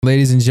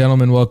Ladies and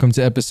gentlemen, welcome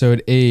to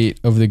episode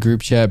 8 of the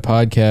Group Chat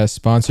podcast,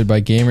 sponsored by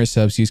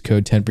GamerSubs. Use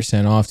code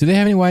 10% off. Do they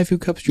have any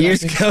waifu cups?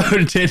 Use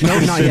code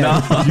 10%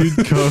 off. Use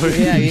code.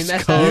 Yeah, you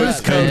messed that Use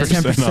up, code man.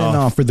 10%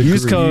 off for the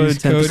Use group. code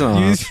Use code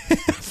 10%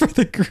 off. for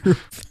the group.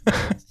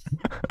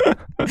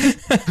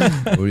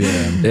 Oh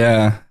yeah.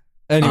 Yeah.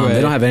 Anyway,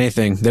 they don't have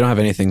anything. They don't have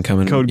anything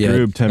coming. Code yet.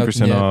 group 10%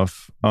 Nothing yet.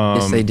 off.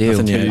 Yes, they do.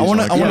 Nothing yet. I I want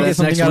to Yeah, get that's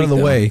something next out of the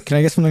week, way. Can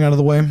I get something out of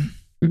the way?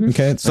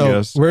 Okay, so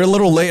guess. we're a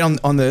little late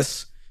on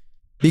this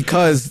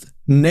because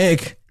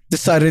Nick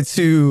decided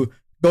to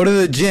go to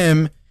the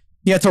gym.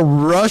 He had to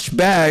rush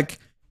back,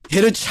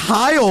 hit a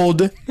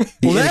child,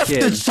 left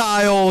kid. the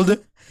child.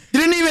 He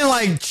didn't even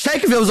like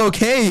check if it was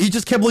okay. He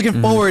just kept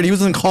looking forward. He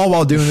was in call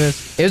while doing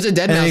this. It was a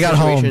dead And mouse he got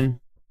situation. home.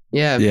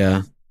 Yeah.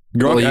 Yeah.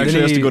 Grunk Well, even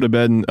actually has to he- go to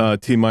bed in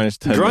T-minus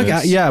 10 Grunk.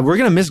 minutes. Yeah, we're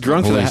gonna miss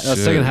Grunk for Holy the shit.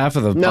 second half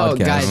of the No,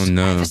 podcast. guys. Oh I have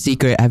no. a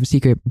secret. I have a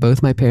secret.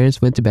 Both my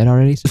parents went to bed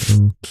already,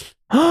 so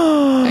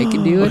I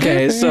can do it.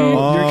 Okay, so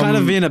you're kind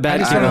of being a bad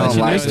I kid. don't aren't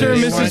you? like Mr.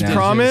 and this. Mrs. Why not?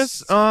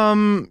 Promise,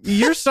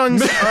 your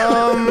son's,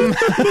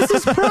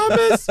 Mrs.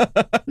 Promise,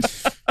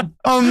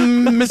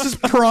 Mrs.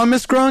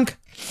 Promise, Grunk.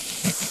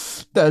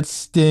 that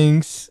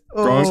stinks.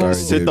 Grunk, Oh.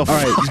 sit the All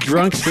right,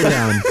 Grunk, sit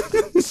down.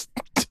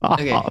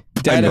 fuck Okay. up.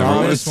 Dad, I never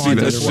promise wanna see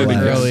wanted that to shit work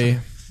again. early.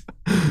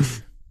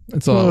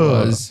 That's all it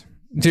was.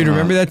 Dude,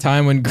 remember that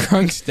time when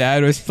Grunk's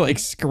dad was like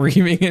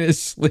screaming in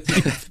his sleep?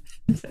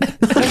 Oh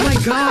my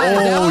god.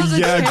 that Oh was a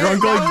yeah, ter-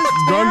 Grunk that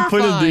was put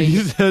it. terrifying. He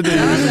said that That he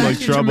was was in like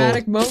actually a trouble.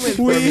 dramatic moment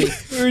for me.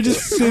 We were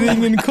just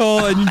sitting in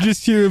call and you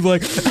just hear him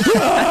like,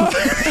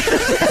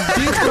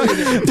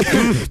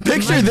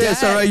 Picture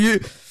this, all right?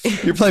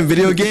 You're playing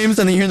video games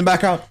and then you hear in the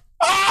background.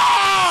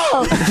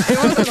 It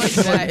wasn't like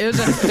that.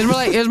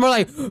 It was more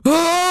like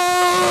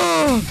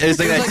oh! It's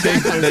like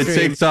that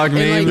TikTok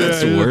meme. like-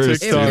 That's Yeah, worse.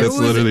 TikTok. Dude. That's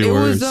literally it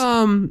worse.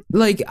 was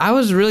like I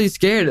was really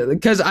scared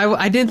because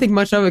I didn't think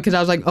much of it because I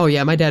was like, oh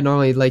yeah, my dad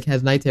normally like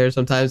has night terrors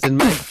sometimes, and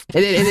then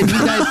you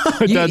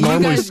guys, Dad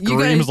normally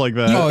screams like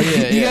that. oh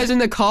yeah, you guys in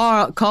the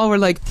call were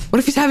like, what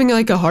if he's having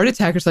like a heart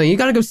attack or something? You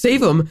gotta go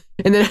save him.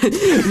 And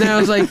then I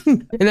was like,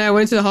 and then I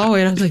went to the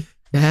hallway and I was like,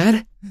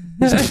 Dad,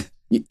 and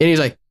he's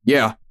like,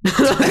 yeah. He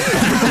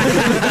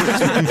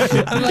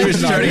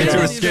was turning into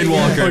a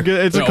skinwalker.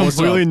 Okay, it's a Yo, what's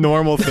completely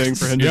normal thing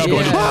for him to just Yeah.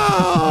 going,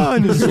 ah,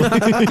 in his sleep.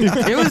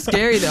 It was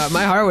scary though.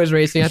 My heart was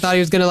racing. I thought he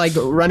was gonna like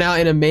run out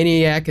in a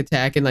maniac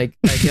attack and like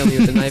kill me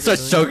with a knife. or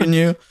Starts something. choking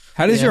you.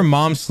 how does Yeah. your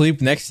mom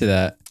sleep next to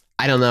that?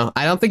 I don't know.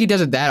 I don't think he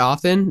does it that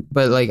often,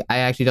 but like I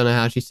actually don't know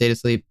how she stayed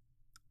asleep.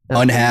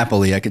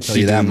 Unhappily, I can tell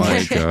you that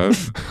much. God.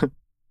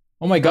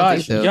 Oh my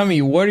gosh, so.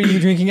 Yummy, what are you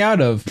drinking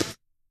out of?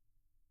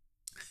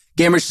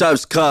 Gamer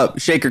Subs cup,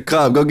 shaker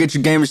cup. Go get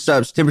your Gamer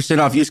Subs. 10%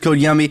 off. Use code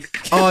Yummy.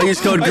 Oh, use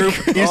code group.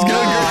 Use code group. Use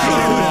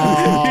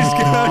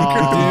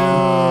code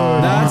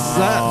group. That's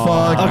that.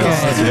 Fuck.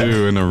 Okay.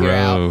 2 in a You're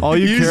out. row. All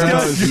you Use care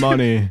about code- is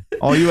money.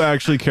 All you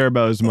actually care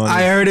about is money.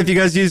 I heard if you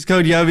guys use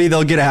code Yummy,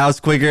 they'll get a house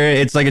quicker.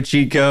 It's like a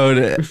cheat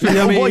code.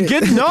 Yummy. Well,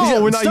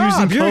 no, we're not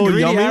Stop, using you're a code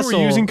greedy Yummy. asshole.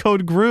 We're using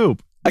code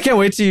group. I can't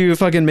wait till you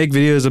fucking make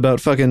videos about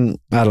fucking.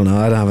 I don't know.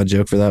 I don't have a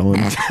joke for that one.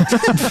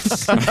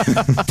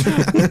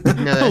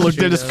 No, that's Looked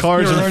true, at his though.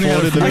 cars You're and learning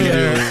how to floated the do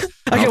video.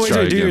 I I'll can't wait try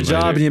till you do your again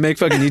job later. and you make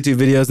fucking YouTube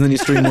videos and then you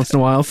stream once in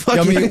a while. Fuck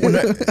Yummy, you.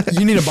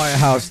 you need to buy a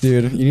house,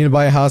 dude. You need to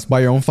buy a house, buy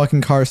your own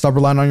fucking car, stop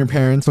relying on your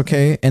parents,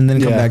 okay? And then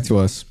come Yeah. back to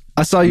us.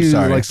 I saw you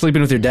sorry. like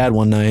sleeping with your dad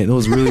one night. It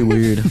was really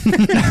weird.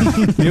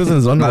 He was in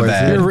his underwear.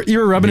 bad. too. You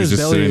were rubbing He's his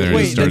just belly. sitting there.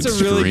 Wait, Start that's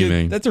a really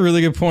screaming. good. That's a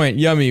really good point,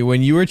 Yummy.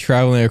 When you were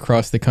traveling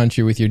across the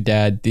country with your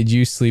dad, did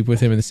you sleep with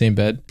him in the same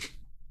bed?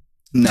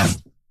 No.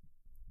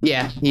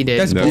 Yeah, he did.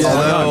 That's No. bullshit.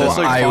 Although That's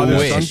like I father-son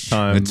wish.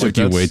 time. It took Like,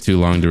 you that's- way too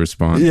long to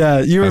respond.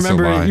 Yeah, you That's a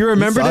remember. lie. You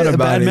remembered thought it. A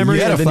about bad it. memory.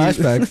 You had a and then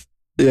flashback.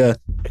 Yeah.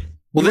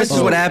 Well, this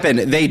is what happened.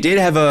 They did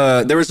have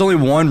there was only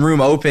one room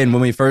open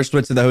when we first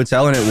went to the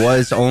hotel, and it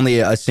was only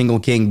a single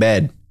king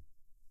bed.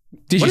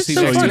 Did What you is see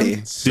so that? funny?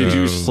 Did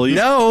you sleep?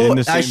 No, in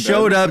the same I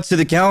showed bed? up to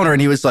the counter,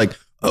 and he was like,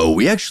 "Oh,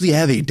 we actually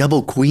have a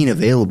double queen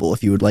available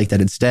if you would like that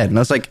instead." And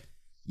I was like,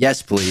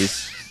 "Yes,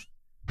 please."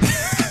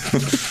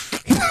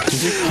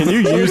 Can you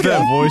use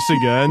that voice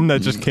again?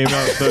 That just came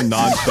out so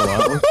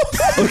nonchalant.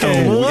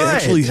 Okay, We what?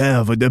 actually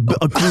have a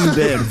queen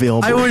bed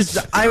available.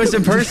 I was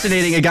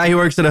impersonating a guy who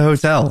works at a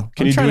hotel.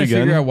 Can I'm you do trying it to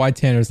figure again? out why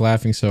Tanner's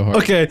laughing so hard.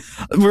 Okay,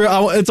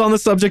 it's on the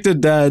subject of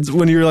dads.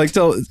 When you were like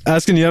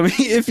asking Yummy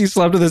if he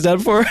slept with his dad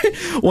before,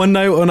 one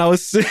night when I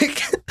was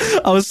sick,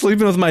 I was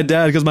sleeping with my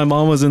dad because my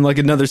mom was in like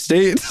another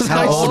state.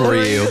 How old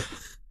were you?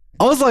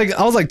 I was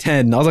like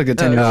 10. I was like a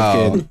 10-year-old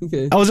Oh. kid.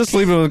 Okay. I was just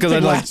sleeping with him because I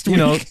like last you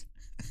know. week.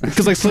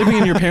 Because like sleeping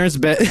in your parents'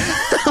 bed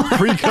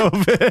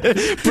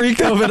Pre-COVID.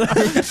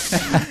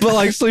 pre-COVID, but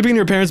like sleeping in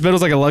your parents' bed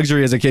was like a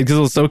luxury as a kid because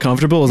it was so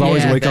comfortable. It was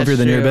always Yeah, way that's comfier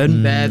than your true.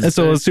 bed, That's and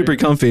so it was super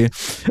comfy.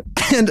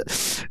 And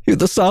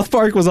the South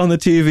Park was on the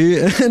TV,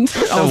 and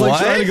I was like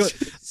what? trying to go.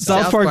 South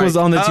South Park was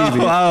Park. on the TV,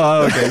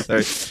 Oh, okay,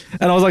 sorry.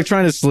 and I was like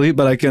trying to sleep,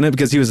 but I couldn't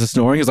because he was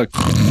snoring. He was like,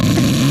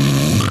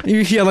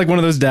 he had like one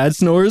of those dad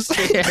snores,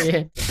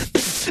 yeah.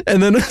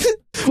 and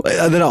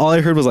then all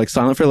I heard was like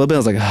silent for a little bit. I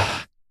was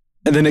like,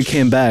 and then it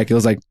came back. It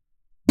was like.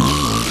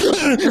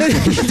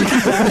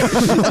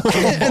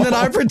 And then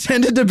I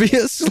pretended to be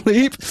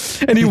asleep,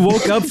 and he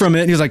woke up from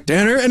it, and he was like,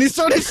 Tanner, and he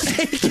started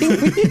shaking me.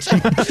 He was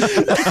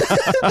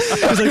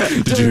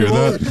like, Did you hear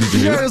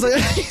that? I was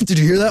like, did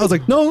you hear that? I was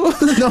like, no.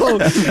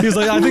 He was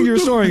like, I think you were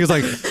snoring. He was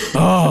like,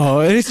 oh,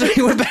 and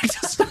he went back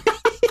to sleep.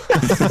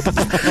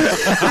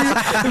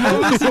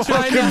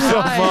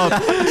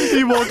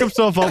 He woke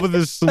himself up with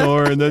his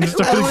snore and then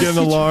started getting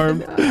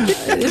alarmed. Tanner,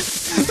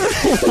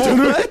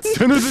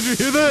 did you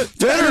hear that?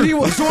 Tanner,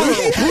 Who's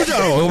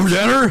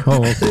Tanner?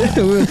 Oh,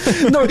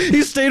 okay. no,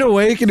 he stayed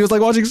awake and he was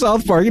like watching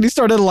South Park and he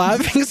started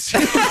laughing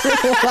super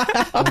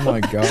loud. Oh my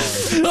god.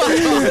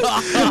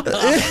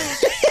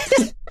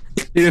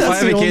 Dude, if I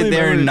have a the only kid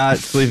there memory. and not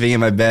sleeping in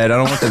my bed, I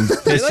don't want them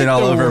pissing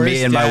all over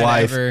me and my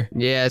wife.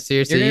 Yeah,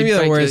 seriously. You're gonna be you'd the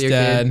probably worst kill your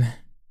kid. dad.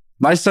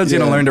 My son's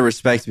gonna learn to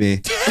respect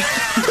me.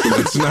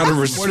 It's not a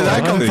response. Where did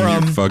that come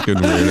from? You fucking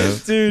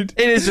weirdo. Dude.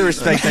 It is a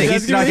respect thing.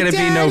 He's not gonna be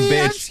no I'm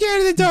bitch.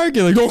 scared of the dark.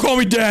 You're like, don't call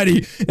me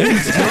daddy. Shut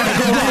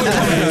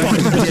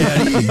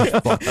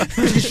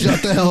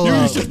the hell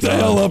up. Shut the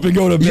hell up and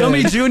go to bed.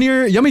 Yummy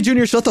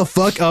Jr., shut the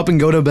fuck up and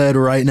go to bed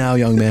right now,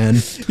 young man.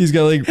 He's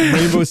got like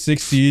Rainbow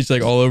Six Siege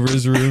like all over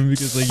his room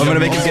because like I'm gonna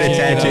make him get a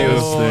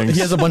tattoo. He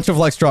has a bunch of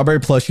like strawberry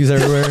plushies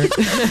everywhere.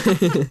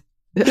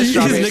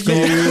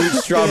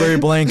 Strawberry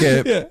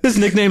blanket. His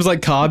nickname's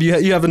like Cobb.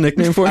 You have a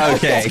nickname for him?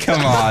 Okay,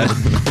 come on.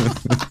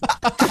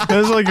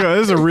 That's like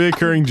this is a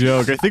reoccurring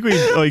joke. I think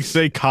we like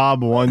say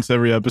Cobb once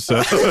every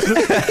episode.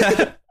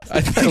 I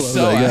think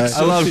so. that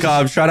guy. I love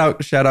Cobb. Shout out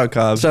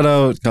Cobb. Shout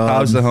out Cobb.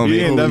 Cobb's the You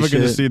homie. ain't never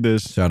gonna shit. see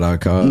this. Shout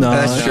out, Cobb. No,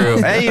 That's true.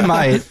 Hey, you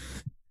might.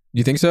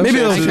 You think so? Maybe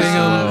they'll Should I sing check?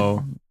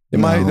 Oh. They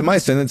might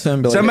send it to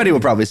him. Be like, Somebody will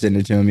probably send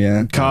it to him.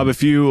 Yeah. Cobb,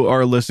 if you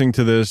are listening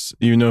to this,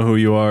 you know who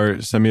you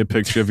are. Send me a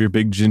picture of your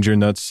big ginger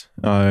nuts.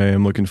 I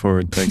am looking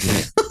forward. Thank you.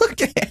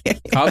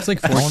 Cobb's like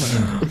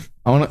 14.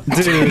 I want to.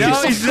 Dude, No,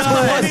 he's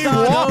not.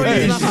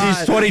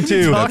 He's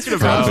 22. Talking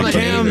about Cobb's the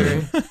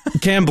like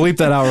Cam, bleep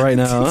that out right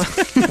now.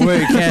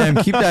 wait, Cam,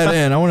 keep that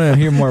in. I want to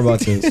hear more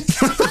about this. Wait,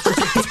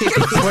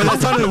 that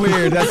sounded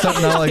weird. That's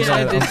something not like Yeah,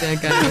 I that. did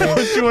that kind of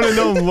What you want to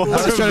know more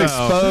I was trying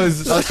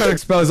to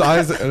expose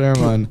eyes. Never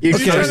mind. You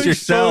exposed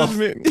yourself.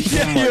 You're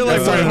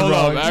like, Sorry, hold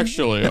wrong. up.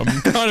 Actually, I'm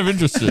kind of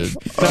interested.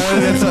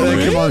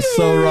 That came out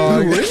so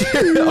wrong.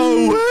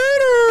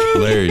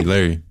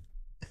 Larry,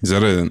 is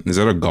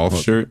that a golf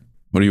shirt?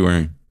 What are you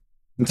wearing?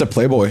 It's a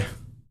Playboy.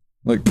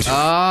 Like,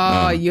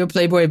 Oh, you a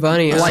Playboy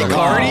bunny. Like Oh.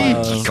 Cardi?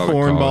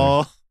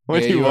 Cornball.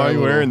 What Yeah, are you you are a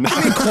wearing?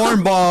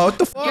 cornball. What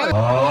the fuck?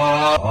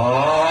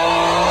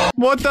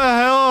 What the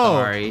hell?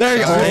 Sorry. There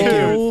you go. Sorry. Thank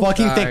you.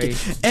 Fucking thank you.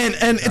 Sorry.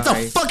 And it's a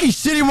Sorry. fucking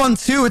shitty one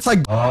too. It's like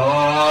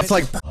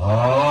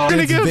You're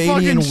gonna get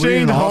fucking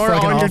Shane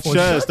Hart on your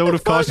chest. That would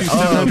have cost you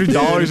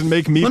 $700 and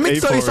make me Let pay me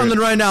tell for you something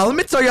it. right now. Let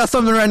me tell you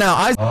something right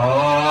now.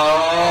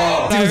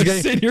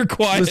 Sit here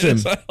quiet Listen.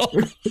 as hell.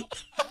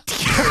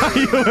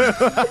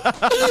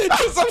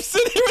 Because I'm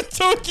sitting here with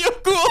Tokyo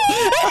Ghoul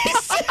and he's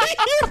sitting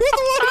here with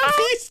One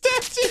Piece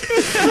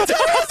tattoos.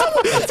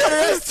 Tanner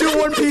has 2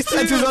 One Piece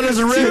tattoos on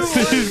his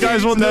wrist. These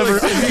guys will never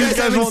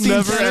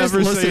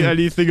ever say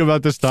anything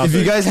about this topic. If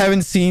you guys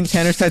haven't seen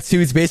Tanner's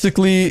tattoo, it's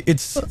basically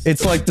it's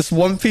like this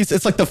one piece.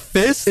 It's like the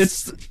fist.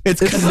 It's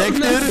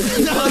connected.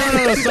 No,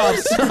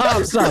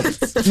 stop.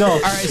 No. All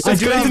right, so I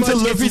do pretty it into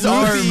much Luffy's it's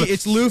arm.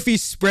 It's Luffy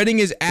spreading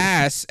his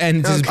ass and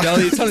it's his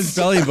belly. It's on his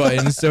belly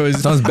button. So his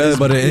It's on his belly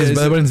button. His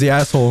belly button's the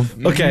asshole.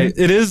 Okay,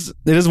 it is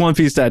One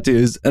Piece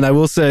tattoos, and I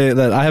will say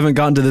that I haven't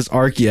gotten to this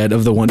arc yet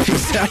of the One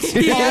Piece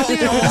tattoos. I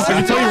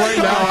can tell you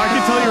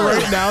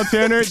right now,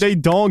 Tanner, they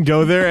don't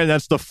go there, and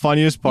that's the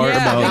funniest part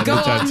Yeah, about they go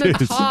the on the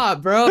tattoos.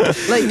 top, bro.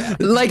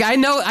 Like I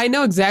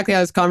know exactly how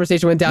this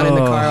conversation went down in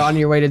the car on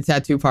your way to the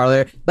tattoo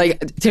parlor. Like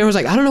Tanner was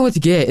like, I don't know what to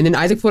get, and then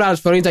Isaac pulled out his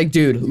phone. He's like,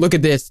 dude, look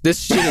at this. This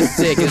shit is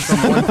sick. It's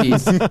from One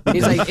Piece.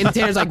 He's like, and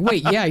Tanner's like,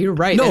 wait, yeah, you're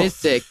right. No. That is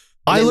sick.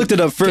 I And looked it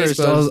up first.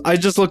 case I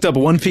just looked up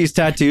One Piece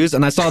tattoos,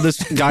 and I saw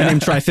this guy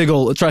named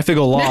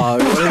Trifigal Law.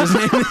 Whatever his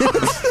name is.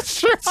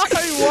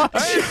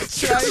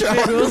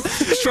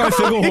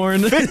 Trifigal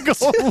Horn.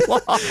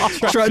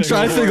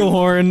 Trifigal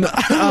Horn.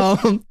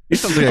 He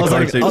sounds like a I was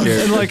cartoon and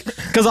character. like,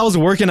 because I was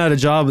working at a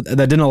job that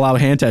didn't allow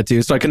hand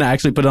tattoos, so I couldn't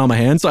actually put it on my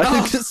hand. So I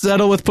had to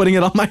settle with putting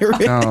it on my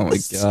wrist. Oh my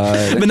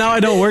god. But now I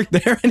don't work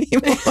there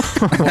anymore.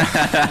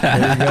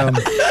 There you go.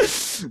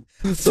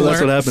 So that's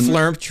what happened.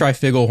 Flurp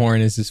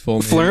Trifigglehorn is his full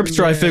name. Flurp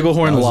Trifigal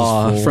Horn That was his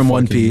Law full from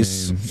One fucking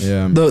Piece.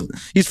 name. Yeah.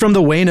 He's from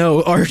the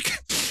Wano arc.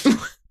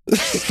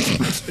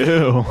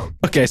 Ew.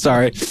 Okay,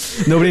 sorry.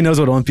 Nobody knows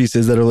what One Piece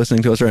is that are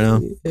listening to us right now.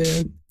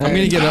 I'm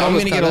gonna get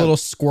a little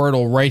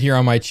Squirtle right here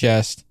on my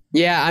chest.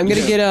 Yeah, I'm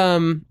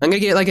gonna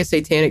get like a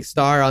satanic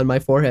star on my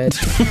forehead.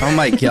 Oh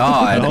my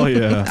god. Oh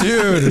yeah.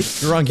 Dude,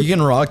 drunk, you can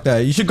rock that.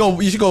 You should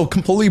go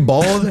completely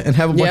bald and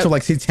have a bunch Yep. of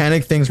like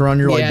satanic things around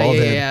your like bald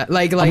head. Yeah.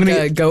 Like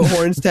goat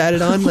horns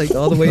tatted on, like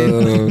all the way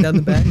down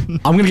the back.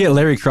 I'm gonna get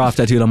Larry Croft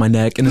tattooed on my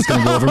neck, and it's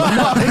gonna go over my You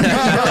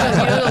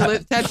know the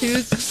lip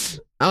tattoos?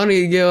 I want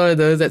to get one of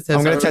those that says.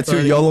 I'm gonna something tattoo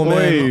funny. YOLO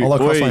Man all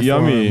across my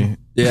Yummy. forearm.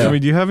 Yeah. Yummy,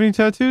 do you have any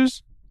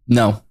tattoos?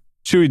 No.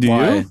 Chewy, do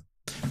Why? you?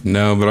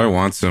 No, but I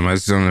want some. I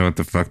just don't know what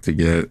the fuck to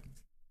get.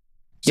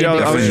 See, I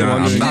was Definitely not.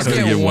 wondering. I'm not Just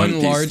gonna get get one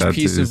one large piece,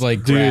 piece that of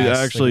like Dude, grass,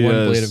 actually, like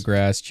one blade yes. of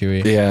grass,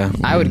 Chewy. Yeah.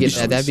 I would get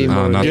that. That'd be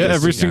more. not Yeah, this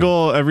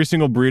every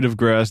single breed of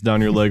grass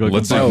down your leg. Like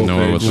Let's a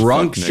ignore what the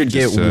Grunk fuck should Nick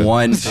get just said.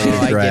 one Oh, blade of I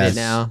get grass. it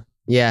now.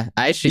 Yeah,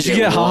 I should You should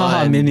get ha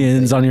ha one.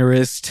 minions on your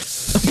wrist.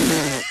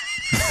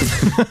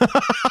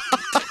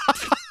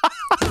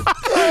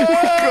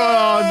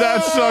 God,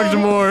 that sucked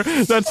more.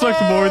 That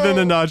sucked more than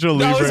the Nacho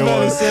Libre I was about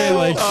to one. say,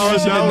 like, Oh, you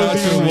that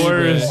was should even Nacho Libre.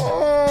 worse.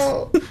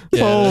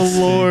 Yeah, Oh that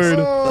Lord.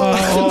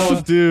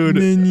 Oh dude.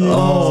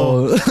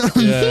 Oh.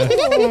 Yeah,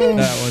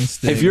 that one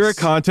stinks. If you're a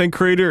content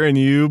creator and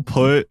you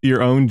put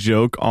your own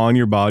joke on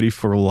your body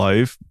for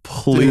life,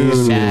 please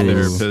see a That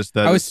is- therapist.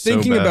 That I was is so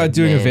thinking bad. about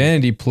doing a Man.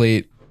 vanity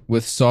plate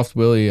with Soft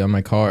Willy on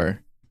my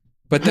car,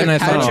 but then I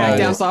How to thought, track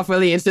down Soft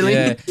Willy instantly.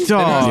 yeah.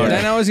 Dog.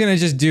 Then I was gonna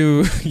just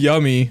do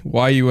Yummy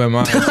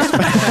YUMI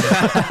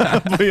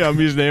Put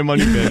Yummy's name on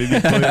your vanity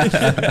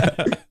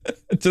plate.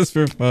 just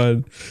for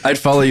fun. I'd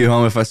follow you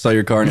home if I saw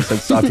your car and it said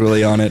Soft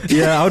Willy on it.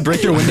 Yeah, I would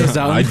break your windows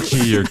out. I'd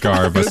key your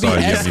car if I saw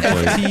a Yummy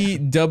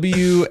plate.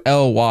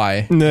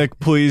 SFTWLY. Nick,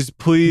 please.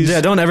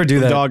 Yeah, don't ever do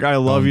that. Dog, I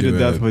love Don't you to do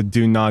death, it. but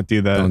do not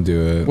do that. Don't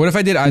do it. What if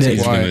I did Isaac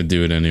He's gonna Y?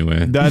 do it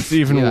anyway. That's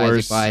even Yeah,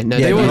 worse. Isaac Y. No,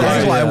 Yeah, they well, would-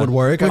 that's why yeah. it would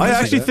work. I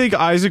actually think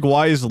Isaac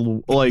Y is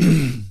like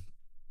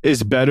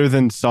is better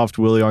than Soft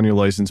Willy on your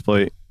license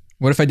plate.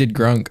 What if I did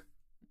Grunk?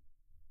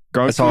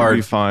 Grunk That's would hard.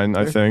 be fine,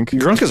 I think.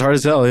 Drunk is hard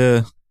as hell,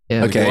 yeah.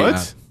 Yeah. Okay.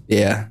 What?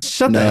 Yeah.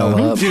 Shut the No.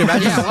 hell up. Dude,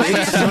 imagine Yeah, why do you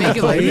have to make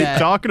it What like are you that?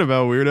 talking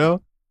about, weirdo?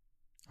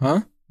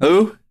 Huh?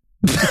 Who?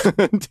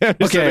 Damn, you said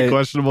Okay. a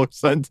questionable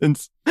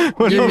sentence.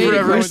 Went You over made it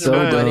everyone's worse, So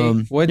head. buddy.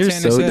 dumb. What'd You're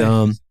Tanner so say?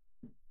 dumb.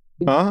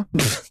 Huh?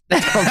 It's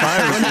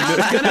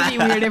gonna be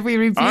weird if we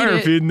repeat I it.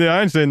 repeated it. I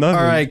didn't say nothing.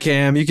 All right,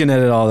 Cam, you can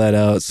edit all that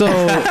out. So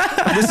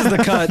this is the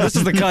cut. This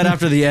is the cut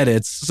after the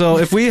edits. So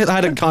if we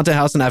had a content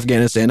house in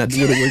Afghanistan, that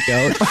would have worked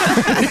out.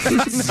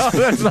 No,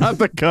 that's not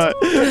the cut.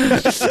 Where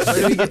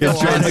do we get the Good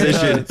water?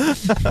 transition.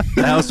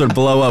 The house would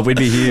blow up. We'd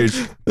be huge.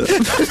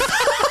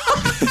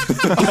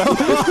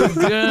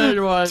 Good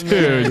one,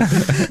 Dude,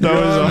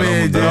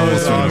 man. that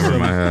was over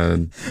my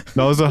awesome. head.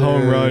 That was a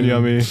home run,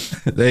 Yummy.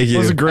 Thank That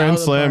was a you. grand Out of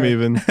the slam, park.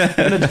 even.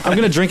 I'm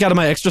gonna drink out of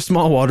my extra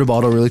small water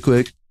bottle really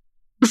quick.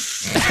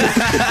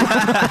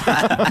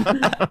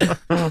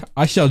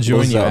 I shall join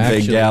What's you. up, big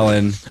Actually,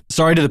 gallon?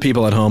 Sorry to the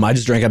people at home. I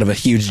just drank out of a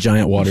huge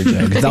giant water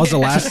jug. That was the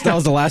last. That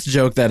was the last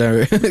joke that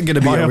are gonna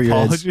be My over your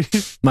heads.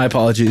 apologies. My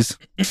apologies.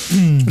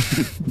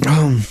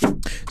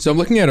 So I'm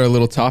looking at our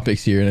little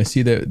topics here, and I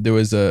see that there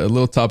was a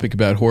little topic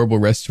about horrible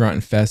restaurant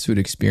and fast food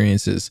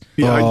experiences.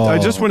 Yeah, I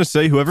just Oh. want to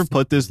say, whoever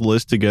put this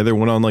list together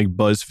went on like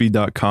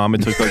BuzzFeed.com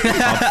and took like the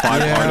top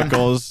 5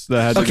 articles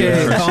that had to do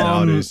Okay, with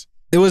personalities.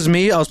 It was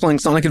me. I was playing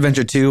Sonic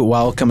Adventure 2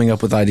 while coming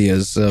up with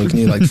ideas. So can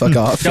you like fuck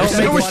off? Don't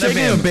make was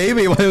shaking a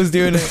baby while he was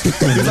doing it.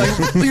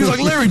 He was like,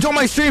 Larry, don't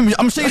my stream.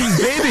 I'm shaking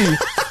this baby.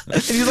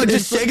 And he's like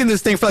just shaking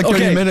this thing for like 30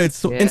 Okay.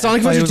 minutes. Yeah. In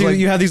Sonic He Adventure was 2, like-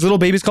 you have these little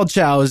babies called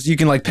chows. You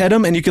can like pet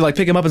them and you can like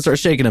pick them up and start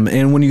shaking them.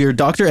 And when you're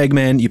Dr.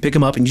 Eggman, you pick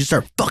them up and you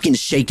start fucking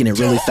shaking it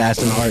really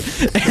fast and hard.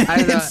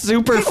 And know. it's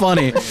super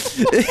funny. Dr.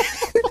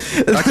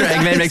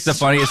 Eggman makes the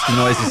funniest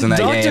noises in that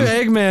Dr. game.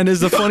 Eggman is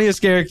the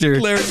funniest character.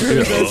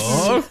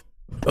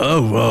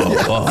 Oh,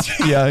 whoa.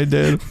 Yeah, I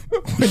did.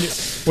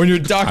 When you're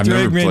Dr. I've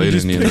never Eggman, you played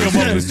just any of pick those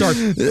him up and games. start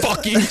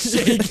fucking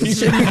shaking.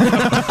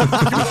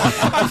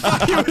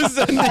 He was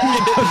ending it.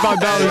 I thought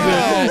that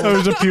was it. That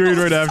was a period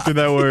right after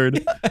that word.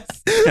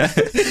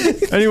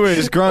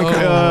 Anyways, Grunk,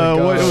 Oh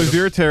my what God. was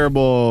your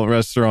terrible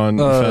restaurant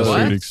fast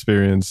What? food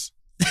experience?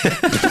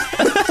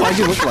 Why'd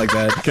you look like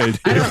that? Okay,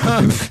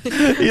 I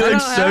dude. You I look don't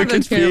so have the terrible-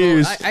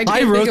 confused. I can't I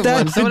think wrote of that.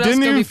 one. I Someone else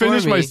didn't go even before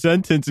finish me. my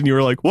sentence, and you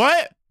were like,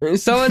 "What?"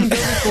 Someone go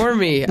before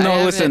me.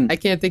 No, listen. I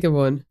can't think of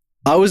one.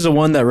 I was the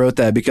one that wrote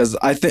that because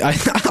I think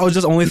I was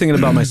just only thinking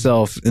about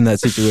myself in that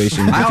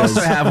situation. I because-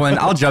 also have one.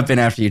 I'll jump in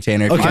after you,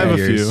 Tanner. if Okay. you I have a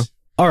yours. few.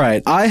 All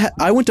right,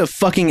 I went to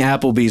fucking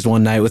Applebee's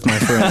one night with my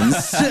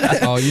friends.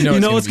 Oh, you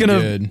know it's gonna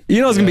be good. You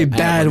know it's gonna be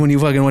bad when you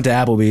fucking went to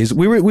Applebee's.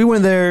 We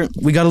went there.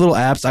 We got a little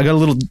apps. I got a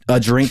little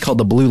drink called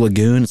the Blue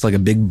Lagoon. It's like a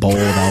big bowl of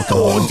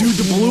alcohol. Dude,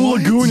 the Blue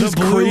Lagoon is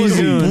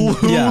crazy.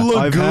 Yeah.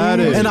 I've had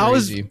it. And I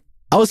was Crazy.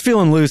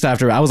 feeling loose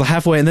after. I was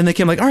halfway, and then they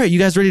came like, "All right, you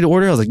guys ready to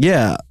order?" I was like,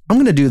 "Yeah, I'm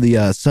gonna do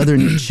the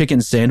Southern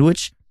chicken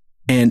sandwich."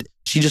 And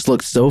she just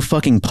looked so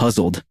fucking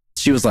puzzled.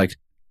 She was like,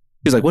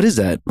 "What is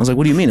that?" I was like,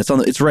 "What do you mean?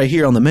 It's right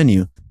here on the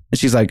menu." And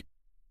she's like,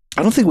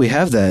 "I don't think we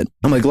have that."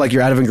 I'm like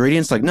you're out of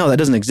ingredients? Like, no, that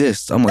doesn't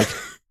exist. I'm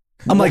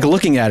like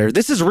looking at her.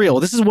 This is real.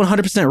 This is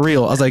 100%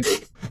 real. I was like,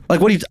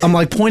 what do you? I'm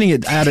like pointing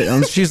it at it.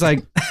 And she's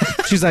like,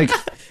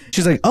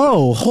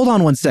 "Oh, hold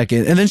on one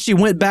second." And then she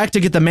went back to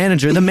get the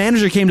manager. The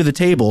manager came to the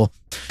table.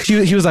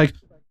 He was like,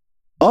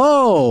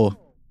 "Oh,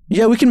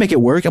 yeah, we can make it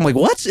work." I'm like,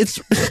 "What?"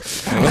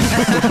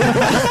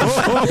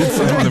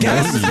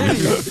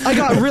 I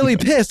got really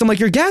pissed. I'm like,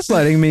 "You're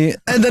gaslighting me."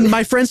 And then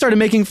my friend started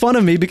making fun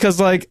of me because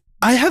like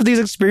I have these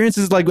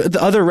experiences like with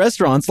the other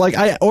restaurants. Like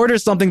I order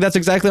something that's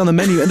exactly on the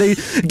menu and they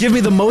give me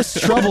the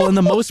most trouble and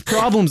the most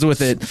problems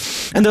with it.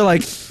 And they're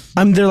like,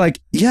 They're like,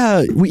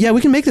 yeah,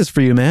 we can make this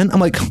for you, man. I'm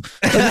like, like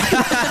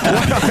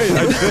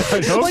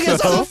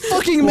it's on the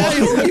fucking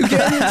menu. You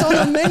get it? It's on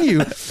the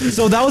menu.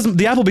 So that was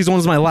the Applebee's one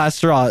was my last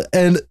straw,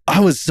 and I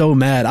was so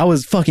mad. I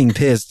was fucking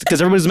pissed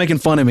because everybody's making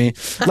fun of me.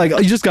 Like,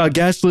 you just got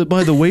gaslit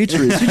by the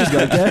waitress. You just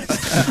got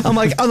gas. I'm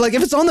like,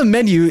 if it's on the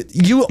menu,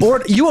 you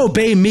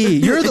obey me.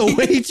 You're the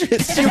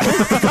waitress.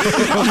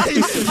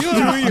 You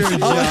Do your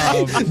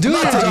job. Do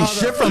your job.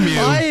 Shit from you.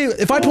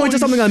 If I point to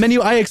something on the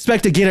menu, I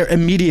expect to get it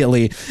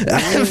immediately.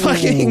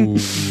 Fucking.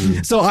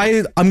 So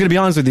I'm gonna be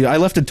honest with you. I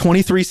left a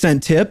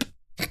 23-cent tip,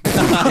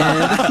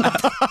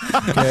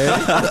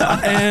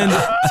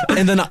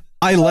 and then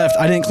I left.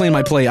 I didn't clean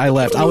my plate. I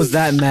left. I was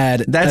that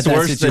mad. That's at that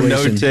worse than no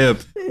situation.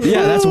 tip.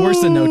 Yeah, that's worse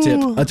than no tip.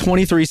 A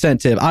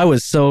 23-cent tip. I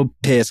was so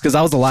pissed because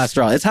I was the last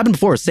straw. It's happened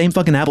before. Same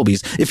fucking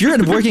Applebee's. If you're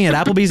working at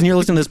Applebee's and you're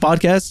listening to this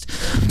podcast,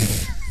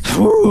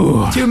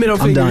 2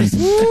 middle I'm done.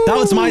 fingers. That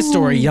was my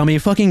story. Yummy.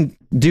 Fucking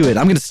do it.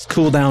 I'm gonna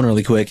cool down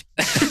really quick.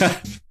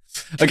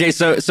 Okay,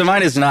 so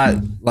mine is not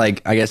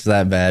like I guess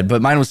that bad,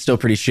 but mine was still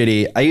pretty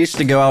shitty. I used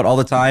to go out all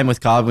the time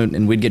with Cobb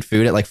and we'd get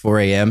food at like 4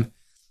 a.m.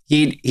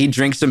 He'd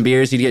drink some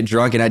beers, he'd get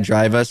drunk, and I'd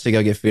drive us to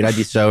go get food. I'd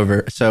be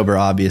sober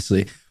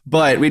obviously,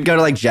 but we'd go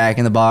to like Jack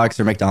in the Box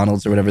or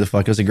McDonald's or whatever the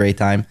fuck. It was a great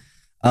time.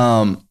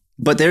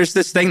 But there's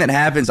this thing that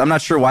happens. I'm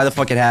not sure why the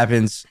fuck it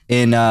happens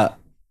in.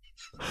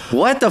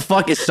 What the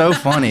fuck is so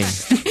funny?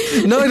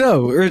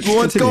 No.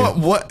 What's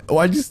going? What?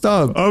 Why'd you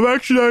stop? I'm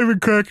actually not even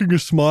cracking a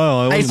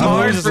smile. It's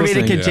hard for me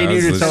to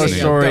continue to tell a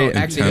story.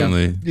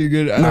 Intently. You're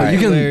good. No, Alright, you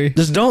can Larry.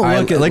 just don't All right,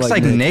 look it at. looks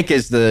like Nick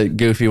is the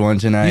goofy one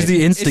tonight. He's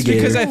the It's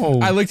instigator. because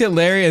I looked at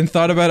Larry and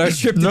thought about our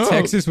trip to No.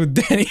 Texas with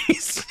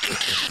Denny's.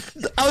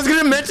 I was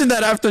gonna mention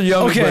that after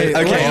Young. Okay,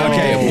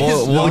 Okay.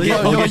 We'll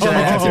get to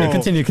that after.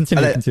 Continue.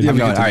 I'm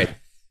going. All right.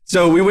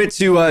 So we went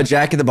to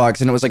Jack in the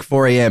Box and it was like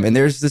 4 a.m. And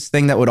there's this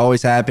thing that would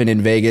always happen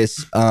in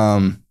Vegas.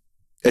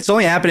 It's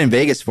only happened in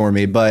Vegas for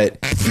me, but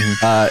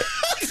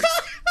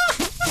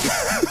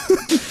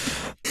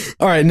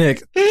All right,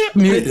 Nick.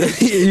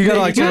 You gotta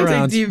like turn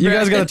around. You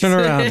guys gotta turn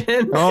around.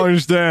 I don't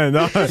understand.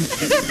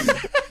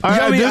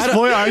 At this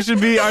point, I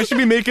should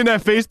be making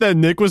that face that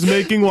Nick was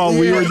making while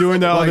we were doing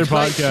that other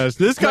podcast.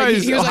 This guy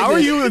is. he was like How are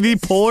this. you the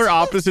polar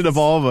opposite of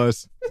all of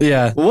us?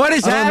 Yeah. what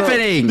is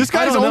happening? This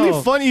guy's don't only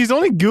know. funny. He's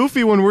only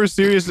goofy when we're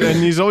serious,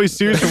 and he's always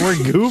serious when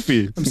we're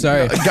goofy. I'm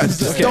sorry. Guys,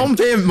 just don't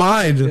pay in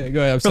mind. Yeah,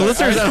 go ahead. I'm For sorry.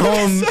 listeners at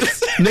home,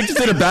 Nick just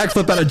did a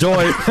backflip out of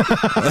joy.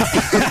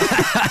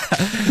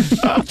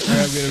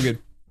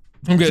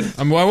 I'm good.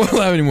 I won't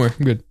have any more.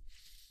 I'm good.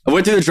 I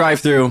went to the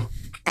drive-thru.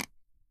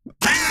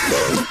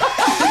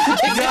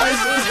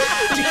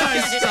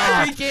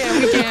 We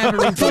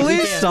can't.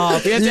 Please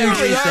stop. We have to have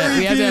a reset.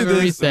 We have to have a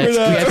reset. We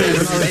have to have a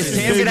reset. Is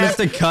Cam gonna have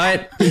to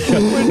cut?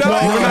 We're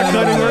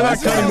not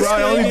cutting.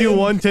 I only do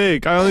one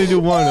take. I only do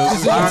one. All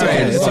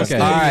right. It's okay.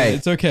 All right.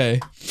 It's okay.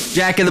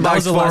 Jack in the Box,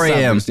 was the last 4 time,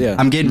 a.m. yeah.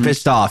 I'm getting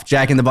pissed off.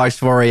 Jack in the Box,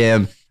 4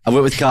 a.m. I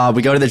went with Cobb.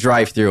 We go to the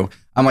drive-thru.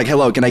 I'm like,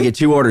 hello, can I get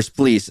 2 orders,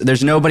 please?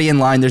 There's nobody in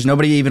line. There's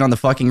nobody even on the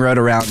fucking road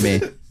around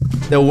me.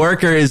 The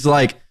worker is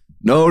like,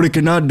 no, they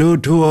cannot do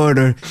 2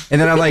 orders.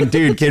 And then I'm like,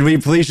 dude, can we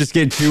please just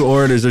get 2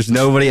 orders? There's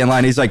nobody in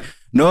line. He's like,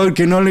 no, you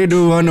can only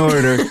do 1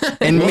 order.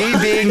 And me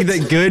being the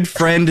good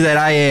friend that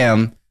I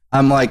am,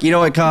 I'm like, you know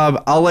what,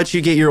 Cobb? I'll let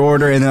you get your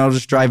order and then I'll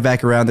just drive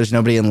back around. There's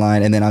nobody in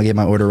line and then I'll get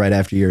my order right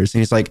after yours. And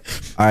he's like,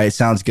 all right,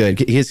 sounds good.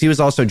 He was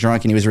also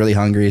drunk and he was really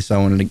hungry, so I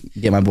wanted to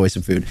get my boy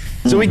some food.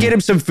 So we get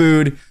him some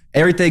food.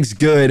 Everything's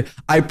good.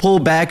 I pull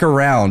back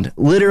around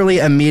literally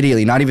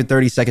immediately. Not even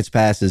 30 seconds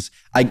passes.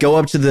 I go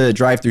up to the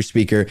drive-thru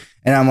speaker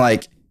and I'm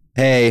like,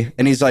 hey.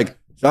 And he's like,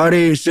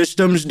 sorry,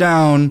 system's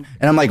down.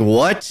 And I'm like,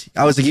 what?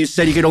 I was like, you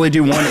said you could only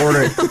do 1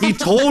 order. He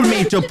told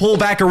me to pull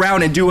back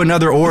around and do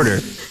another order.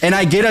 And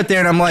I get up there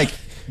and I'm like,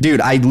 dude,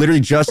 I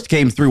literally just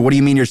came through. What do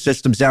you mean your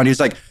system's down? He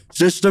was like,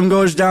 system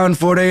goes down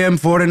 4 a.m.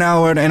 for an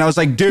hour. And I was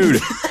like, dude,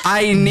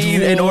 I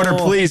need an order,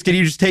 please. Can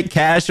you just take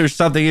cash or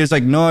something? He was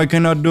like, no, I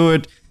cannot do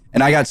it.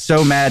 And I got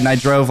so mad and I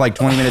drove like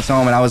 20 minutes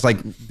home and I was like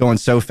going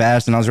so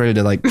fast and I was ready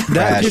to like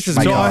crash pisses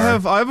my me car.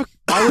 I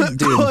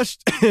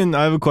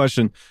have a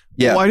question.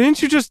 Yeah. Why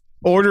didn't you just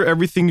order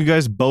everything you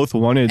guys both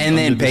wanted And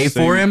then under the pay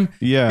for same- him?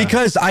 Yeah.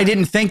 Because I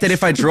didn't think that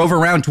if I drove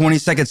around 20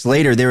 seconds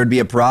later, there would be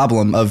a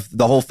problem of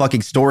the whole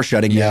fucking store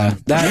shutting down.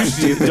 That's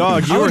stupid.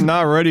 Dog, you are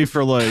not ready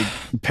for like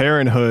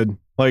parenthood.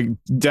 Like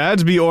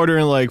dads be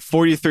ordering like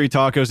 43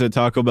 tacos at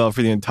Taco Bell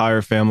for the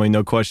entire family,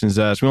 no questions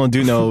asked. We don't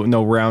do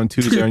no round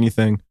 2s or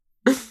anything.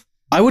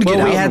 I would get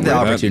Well, we out. had the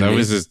opportunity. That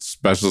was a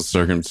special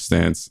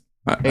circumstance.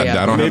 I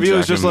Yeah. don't Maybe have it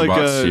was Jack just in the like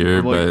Box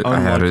here, like but I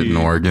had it in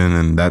unlucky. Oregon,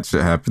 and that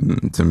shit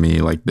happened to me.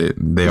 Like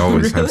they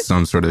always have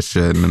some sort of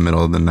shit in the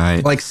middle of the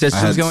night. Like I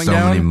systems had going so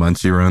down? many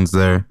munchie runs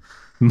there.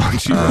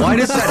 Why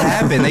does that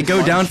happen? They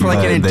go down for like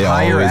an But they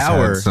entire always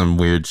hour. had some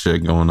weird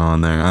shit going on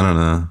there. I don't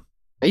know.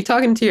 Are you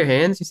talking to your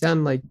hands? You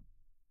sound like.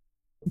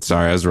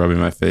 Sorry, I was rubbing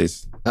my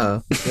face.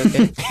 Oh,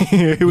 okay.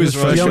 He was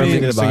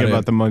frustrated thinking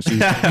about the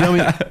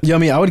munchies.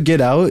 Yummy, I would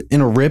get out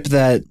and rip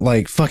that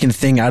like fucking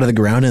thing out of the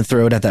ground and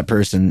throw it at that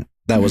person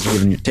that was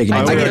taking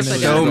I I would get have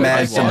so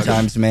mad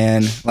sometimes,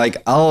 man. Like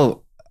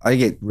I'll I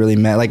get really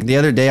mad. Like the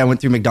other day, I went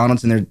through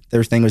McDonald's and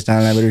their thing was down,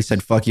 and I literally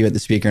said "fuck you" at the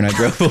speaker, and I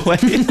drove away.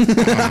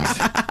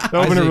 That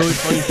would have been a really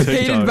funny TikTok.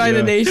 Hated by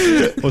the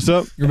nation. What's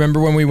up?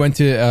 Remember when we went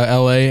to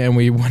LA and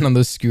we went on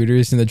those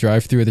scooters in the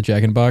drive-thru at the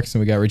Jack in the Box and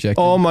we got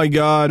rejected? Oh my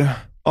god.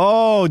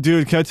 Oh,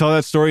 dude, can I tell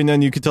that story and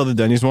then you could tell the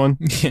Denny's one?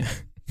 Yeah.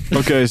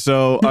 Okay,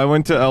 so I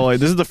went to LA.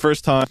 This is the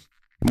first time.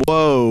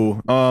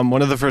 Whoa.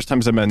 One of the first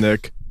times I met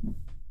Nick.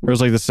 It was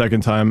like the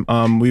second time.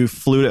 We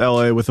flew to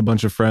LA with a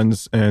bunch of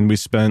friends and we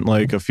spent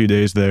like a few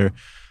days there.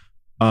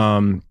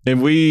 And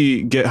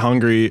we get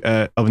hungry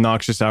at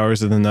obnoxious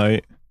hours of the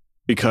night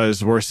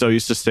because we're so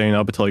used to staying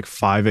up until like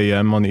 5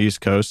 a.m. on the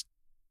East Coast.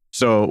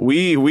 So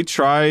we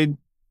tried.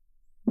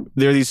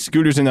 There are these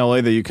scooters in LA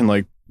that you can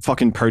like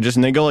fucking purchase,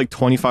 and they go like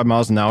 25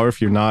 miles an hour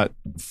if you're not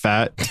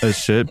fat as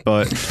shit.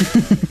 But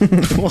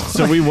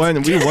so we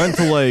went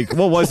to like,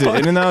 what was it?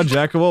 In-N-Out,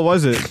 Jack? What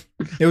was it?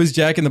 It was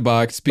Jack in the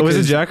Box. Was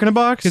it Jack in the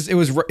Box? Because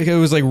it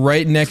was like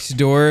right next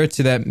door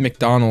to that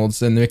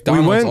McDonald's, and the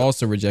McDonald's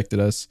also rejected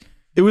us.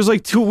 It was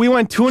like we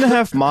went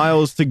 2.5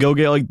 miles to go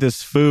get like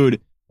this food,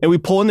 and we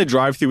pull in the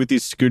drive-thru with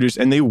these scooters,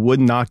 and they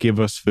would not give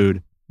us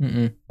food.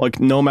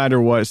 Like no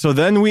matter what. So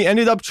then we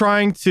ended up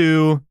trying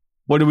to,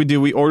 what did we do?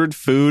 We ordered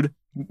food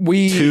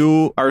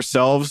to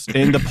ourselves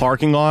in the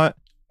parking lot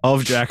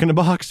of Jack in the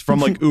Box from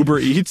like Uber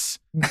Eats.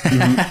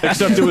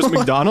 Except it was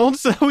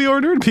McDonald's that we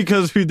ordered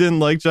because we didn't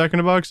like Jack in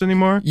the Box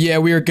anymore. Yeah,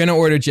 we were gonna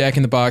order Jack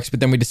in the Box,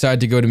 but then we decided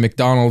to go to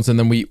McDonald's, and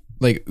then we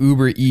like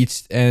Uber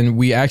Eats, and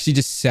we actually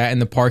just sat in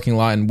the parking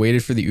lot and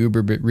waited for the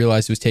Uber, but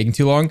realized it was taking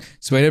too long.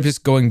 So we ended up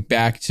just going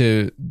back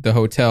to the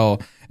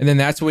hotel. And then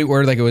that's when we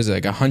ordered, like, it was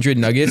like 100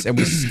 nuggets, and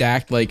we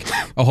stacked like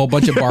a whole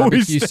bunch of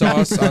barbecue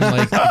sauce on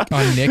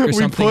Nick or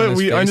something.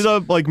 We ended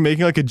up like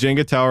making like a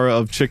Jenga tower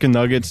of chicken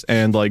nuggets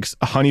and like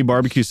honey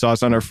barbecue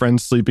sauce on our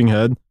friend's sleeping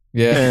head.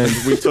 Yeah. And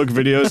we took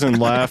videos and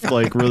laughed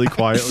like really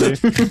quietly.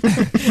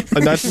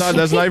 And that's not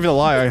even a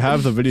lie. I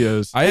have the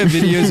videos. I have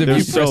videos of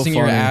you so pressing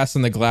your funny. ass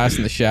on the glass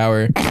in the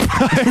shower. I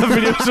have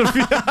videos of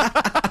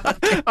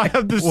you. I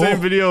have the same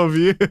video of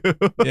you.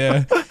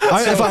 Yeah.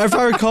 If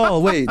I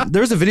recall, wait,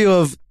 there's a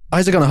video of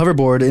Isaac on a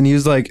hoverboard, and he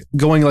was like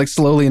going like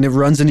slowly, and it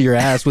runs into your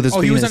ass with his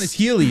penis. He was on his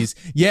Heelys.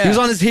 Yeah. He was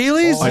on his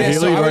Heelys? I Yeah,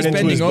 so Heeled I right was into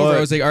his bending over. butt. I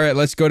was like, all right,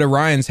 let's go to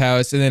Ryan's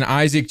house. And then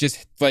Isaac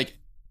just like,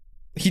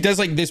 he does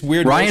like this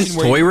weird Ryan's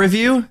motion where toy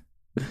review?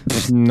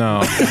 No.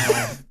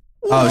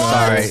 Oh,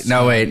 sorry.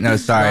 No, wait. No,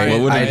 sorry.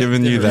 What would have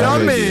given you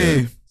that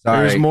idea?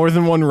 Sorry. There's more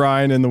than one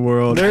Ryan in the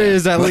world. There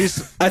is at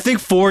least, I think,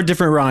 4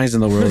 different Ryans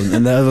in the world,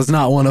 and that was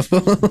not one of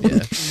them.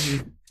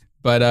 Yeah.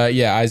 But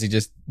yeah, Isaac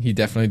he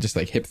definitely just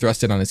like hip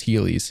thrusted on his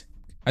Heelys.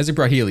 Isaac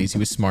brought Heelys. He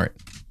was smart.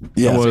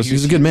 Yeah, he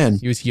was a good man.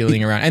 He was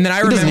healing around. And then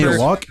I He doesn't need remember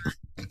to walk.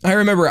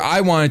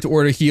 I wanted to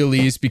order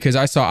Heelys because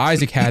I saw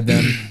Isaac had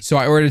them. So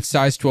I ordered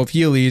size 12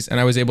 Heelys, and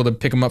I was able to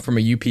pick them up from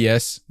a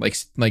UPS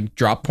like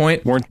drop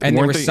point. Weren't they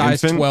were they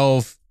size infant?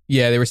 12.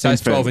 Yeah, they were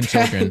size 12 in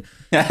children.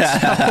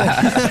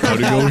 How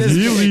to go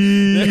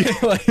Healy.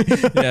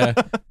 Yeah.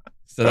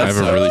 So I that's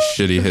have a really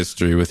shitty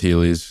history with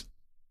Heelys.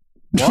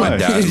 Why?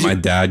 My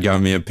dad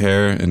got me a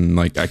pair, and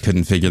like I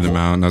couldn't figure them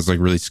out, and I was like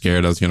really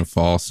scared I was gonna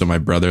fall. So my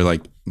brother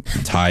like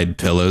tied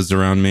pillows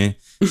around me,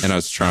 and I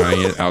was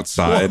trying it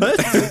outside. I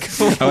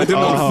didn't want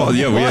to fall.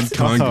 Yeah, we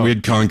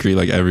had concrete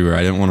like everywhere.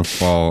 I didn't want to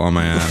fall on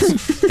my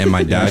ass. And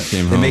my dad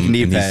came home make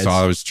knee and he pads.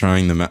 saw I was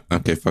trying them out.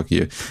 Okay, fuck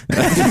you.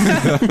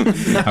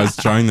 I was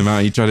trying them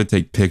out. He tried to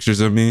take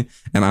pictures of me,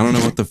 and I don't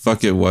know what the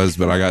fuck it was,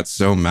 but I got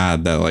so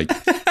mad that like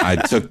I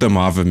took them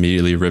off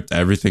immediately, ripped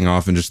everything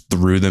off, and just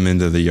threw them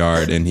into the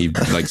yard, and he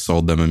like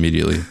sold them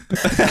immediately.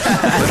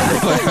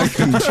 I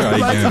couldn't try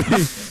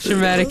again.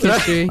 Dramatic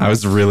history. I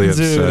was really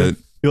upset.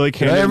 You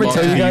like I ever handed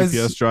tell you off guys- to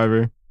the UPS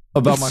driver.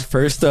 About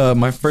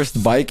my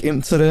first bike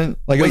incident.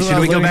 Like, Wait, it was should when I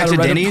we was go learning back how to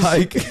ride a Denny's?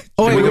 bike.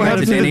 Oh, Should we wait, go what back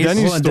happened to to the Denny's?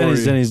 Denny's Hold on,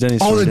 story? Denny's.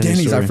 Oh, the story,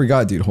 Denny's. I story.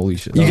 forgot, dude. Holy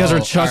shit. You guys Oh,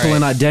 are chuckling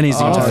alright. at Denny's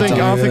the I entire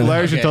don't think time.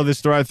 Larry should tell this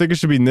story. I think it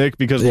should be Nick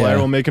because Yeah. Larry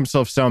will make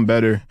himself sound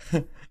better.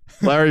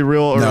 Larry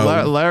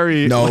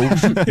Larry. No.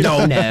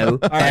 No.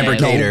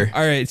 Fabricator.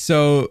 All right,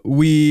 so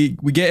we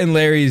get in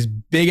Larry's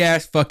big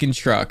ass fucking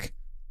truck.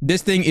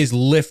 This thing is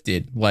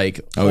lifted, like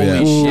holy yeah.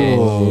 shit.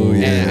 Oh,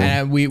 yeah.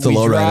 And we It's a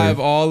lowrider. drive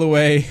all the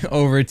way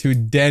over to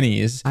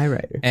Denny's.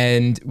 iRider.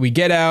 And we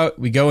get out,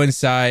 we go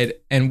inside,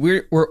 and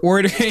we're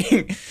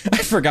ordering. I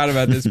forgot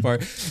about this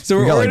part. So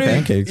we're got, like, ordering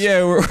pancakes.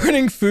 Yeah, we're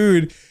ordering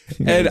food,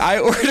 and I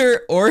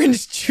order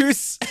orange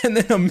juice and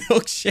then a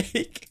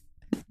milkshake.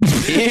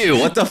 Ew,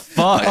 what the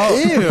fuck?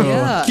 Ew.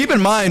 Yeah. Keep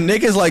in mind,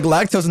 Nick is like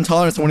lactose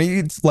intolerant. So when he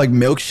eats like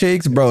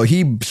milkshakes, bro,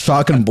 he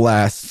shock and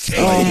blasts.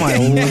 Oh my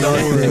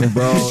lord,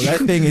 bro,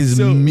 that thing is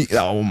oh my.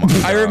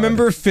 God. I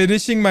remember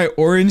finishing my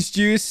orange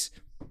juice.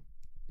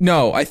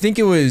 No, I think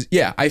it was,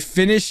 I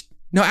finished.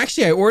 No,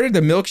 actually, I ordered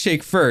the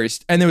milkshake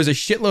first, and there was a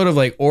shitload of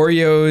like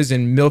Oreos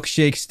and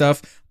milkshake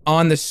stuff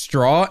on the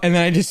straw, and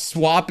then I just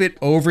swap it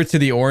over to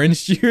the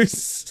orange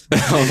juice.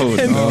 Oh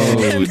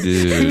no,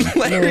 dude.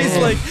 Larry's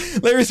like,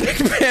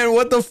 man,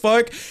 what the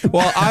fuck?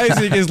 While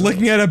Isaac is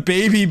looking at a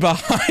baby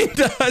behind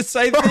us,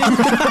 I think.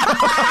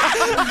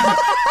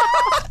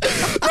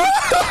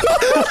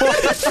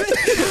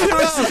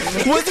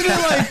 Wasn't it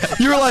like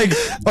you were like,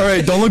 all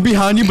right, don't look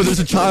behind you, but there's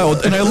a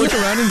child, and I look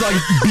around and he's like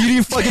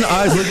beady fucking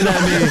eyes looking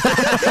at me.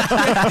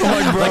 I'm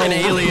like, bro, Like an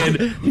alien.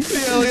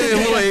 yeah, like a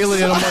little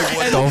alien. I'm like,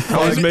 what the fuck?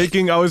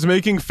 I was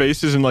making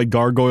faces and like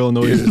gargoyle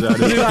noises at it.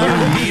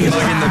 Mean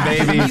looking the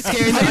baby.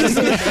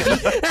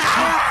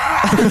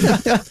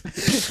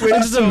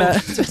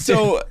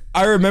 So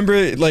I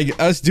remember like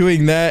us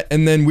doing that,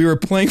 and then we were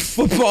playing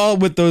football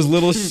with those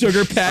little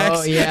sugar packs,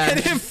 Oh, yeah. and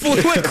it flew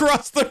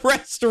across the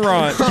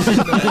restaurant.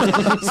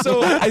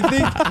 So I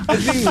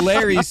think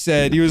Larry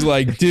said, he was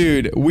like,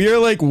 dude, we are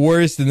like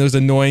worse than those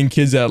annoying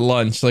kids at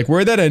lunch. Like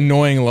we're that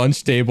annoying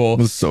lunch table. It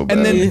was so bad.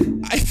 And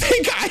then I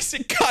think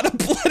Isaac got a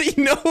bloody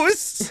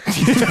nose.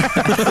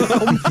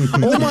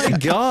 Oh my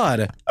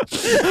god.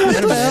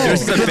 It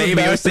was the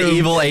baby. It was the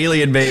evil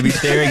alien baby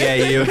staring at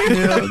you.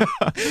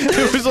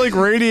 It was like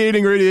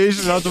radiating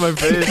radiation out to my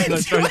face, and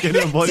I tried to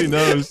get a bloody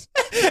nose.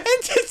 And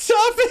to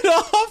top it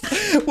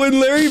off, when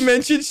Larry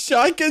mentioned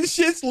shotgun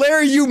shits,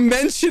 Larry, you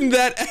mentioned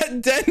that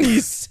at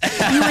Denny's.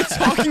 You were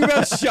talking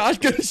about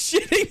shotgun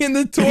shitting in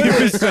the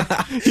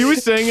toilet. He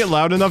was saying it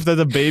loud enough that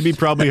the baby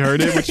probably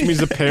heard it, which means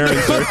the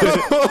parents heard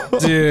it.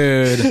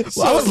 Dude.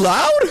 I was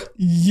loud.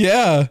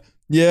 Yeah.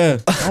 Yeah.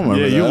 Yeah,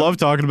 you love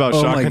talking about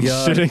Oh my shotgun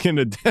God. shitting in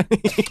a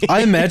Denny.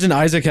 I imagine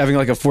Isaac having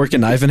like a fork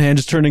and knife in hand,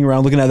 just turning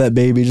around looking at that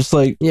baby, just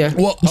like Yeah.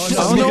 Well, I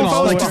don't know if I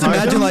would like just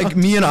imagine like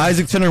me and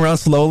Isaac turning around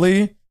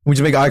slowly. We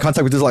just make eye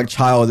contact with this like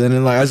child, and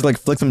then like Isaac like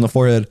flicks him in the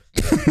forehead.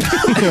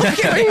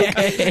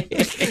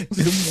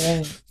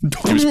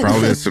 He was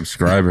probably a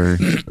subscriber.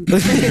 He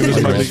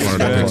was probably Smart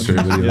bad. picture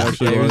video. He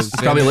actually was.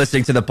 He's probably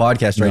listening to the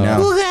podcast right now.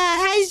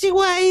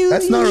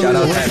 That's not really Shout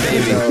out the that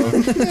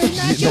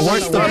baby. The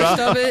worst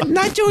of it.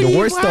 The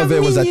worst of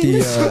it was at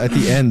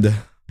the end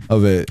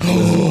of it.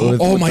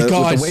 Oh my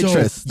God. The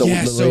waitress, So,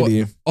 yeah, the so,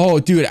 lady. oh,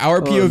 dude,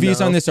 our POVs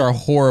no. on this are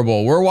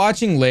horrible. We're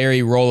watching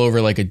Larry roll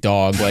over like a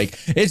dog. Like,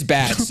 it's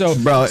bad. So,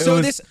 Bro, it so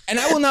was- this, and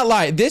I will not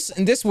lie, this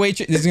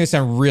waitress, this is going to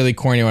sound really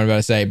corny what I'm about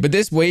to say, but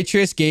this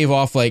waitress gave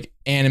off like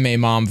anime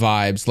mom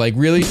vibes, like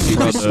really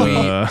super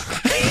sweet.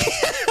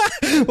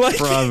 Like,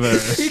 Brother.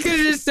 You could have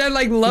just said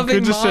like loving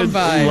Could just mom said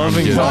vibe.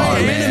 loving Yeah. mom.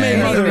 anime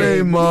mother.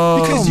 Anime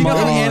mom. Because you know how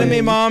Come the on.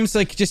 anime moms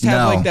like just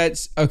have No. like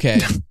that. Okay.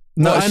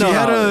 No, I she know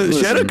had how- a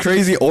listen.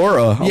 crazy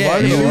aura. I'm Yeah,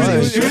 not it gonna lie.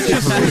 was just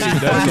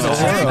That's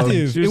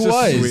attractive. She It was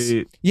was. just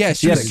sweet. Yeah,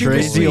 she had a super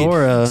crazy sweet.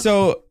 aura.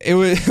 So it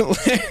was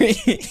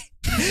Larry.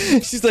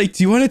 She's like,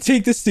 "Do you want to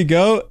take this to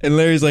go?" And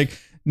Larry's like,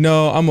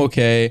 "No, I'm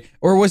okay."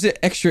 Or was it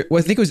extra? Well,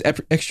 I think it was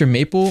extra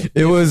maple.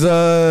 It was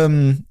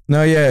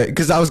no, yeah,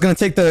 because I was gonna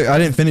take I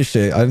didn't finish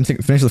it. I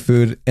didn't finish the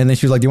food, and then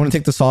she was like, "Do you want to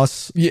take the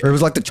sauce?" Yeah. Or it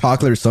was like the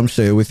chocolate or some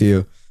shit with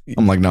you.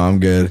 I'm like, "No, I'm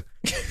good."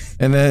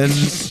 And then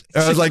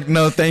I was like,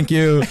 "No, thank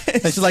you."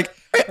 And she's like,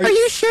 "Are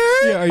you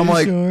sure?" Yeah, are I'm you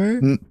like,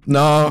 sure?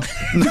 No,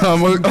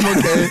 I'm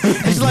okay.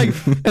 And she's like,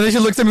 and then she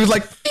looks at me, was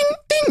like, "Ding,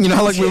 ding." You know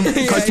how like when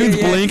cartoons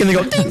blink and they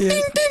go, "Ding, ding,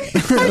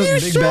 ding." Are you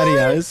big sure? baddie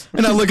eyes.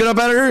 And I look it up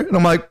at her, and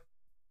I'm like,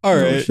 All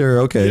 "Oh, right.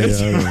 sure, okay." Yeah.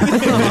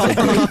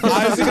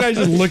 Isaac and I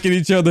just look at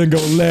each other and go,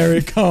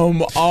 "Larry,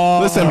 come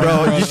on." Listen,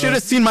 bro, you should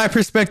have seen my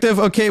perspective.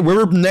 Okay, we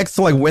were next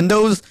to like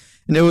windows,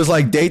 and it was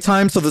like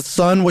daytime, so the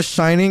sun was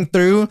shining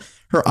through.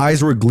 Her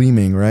eyes were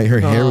gleaming, right? Her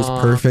hair was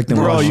perfect and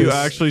Bro, luscious. you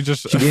actually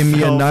just She gave me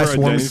a fell nice for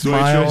warm Denny's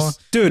smile, waitress.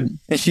 Dude,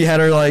 and she had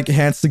her like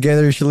hands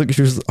together. She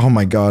was, oh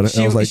my god! And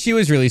I was like, She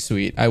was really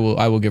sweet. I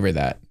will give her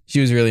that. She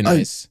was really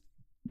nice.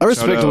 I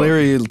respect Shout out.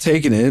 Larry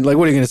taking it. Like,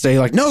 what are you gonna say?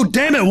 Like, no,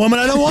 damn it, woman,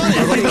 I don't want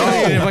it. Like,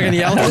 no, fucking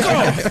yell.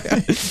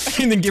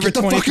 And then give her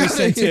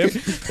 23-cent tip.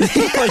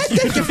 Like,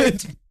 you give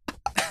it.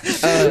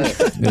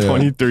 yeah.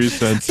 23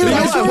 cents. You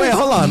know what? Wait,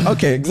 hold on.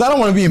 Okay, because I don't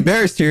want to be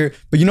embarrassed here,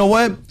 but you know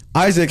what?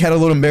 Isaac had a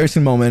little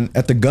embarrassing moment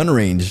at the gun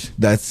range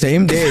that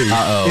same day.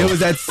 Uh-oh. It was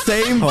that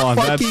same Oh,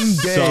 that fucking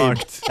day.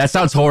 sucked. That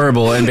sounds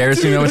horrible.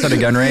 Embarrassing moments at a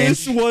gun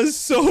range. This was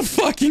so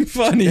fucking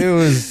funny. It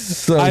was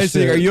so Isaac,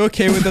 shit. are you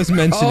okay with us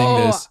mentioning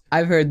Oh, this?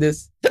 I've heard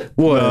this.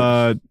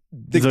 What?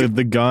 The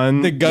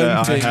gun. The gun that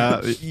I thing.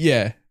 have-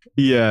 Yeah.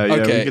 Yeah,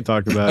 Okay. we could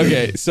talk about it.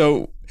 Okay,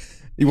 so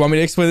you want me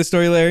to explain the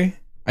story, Larry?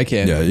 I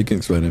can. Yeah, you can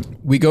explain it.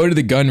 We go to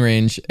the gun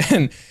range,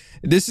 and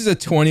this is a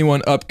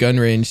 21 up gun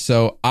range,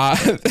 so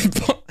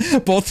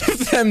both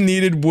of them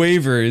needed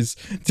waivers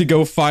to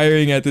go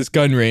firing at this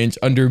gun range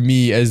under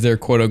me as their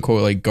quote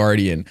unquote like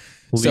guardian.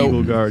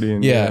 Legal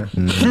guardian. Yeah.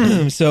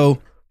 So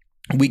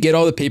we get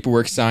all the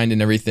paperwork signed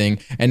and everything,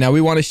 and now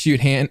we want to shoot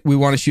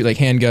like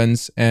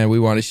handguns, and we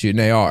want to shoot an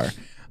AR.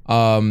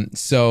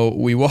 So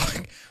we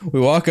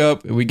walk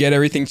up, we get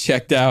everything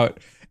checked out,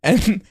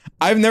 and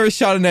I've never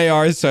shot an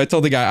AR, so I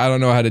told the guy I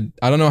don't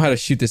know how to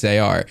shoot this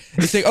AR.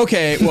 He's like,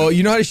 okay, well,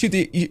 you know how to shoot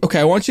okay,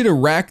 I want you to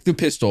rack the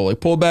pistol,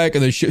 like pull back,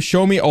 and then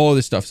show me all of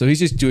this stuff. So he's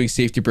just doing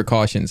safety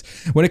precautions.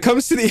 When it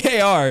comes to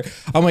the AR,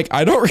 I'm like,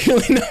 I don't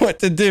really know what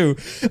to do.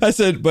 I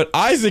said, but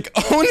Isaac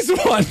owns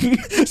one,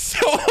 so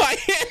I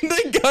hand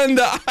the gun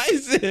to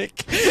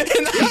Isaac,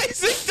 and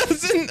Isaac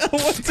doesn't know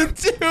what to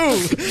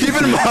do.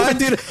 Keep in mind,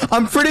 dude,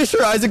 I'm pretty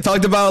sure Isaac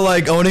talked about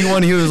like owning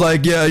one. He was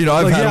like, yeah, you know,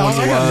 I've had one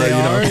in a while, you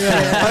know.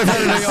 I've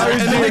had an AR. And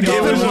then they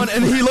gave him one,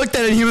 and he looked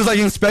at it, and he was like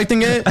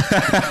inspecting it.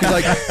 He's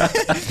like,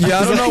 yeah,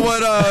 I don't know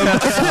what,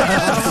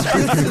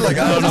 like,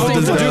 I don't know what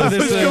to do. I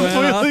was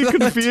completely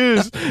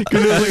confused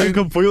because it was like a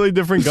completely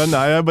different gun that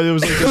I had, but it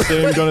was like the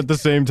same gun at the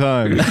same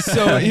time.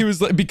 So he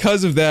was like,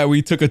 because of that,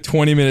 we took a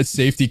 20-minute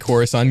safety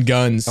course on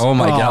guns. Oh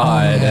my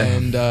god.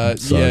 And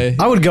yeah,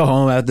 I would go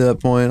home at that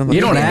point. I'm like,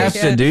 You don't have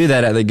to do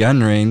that at the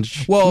gun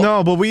range. well,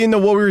 No, but we didn't know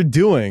what we were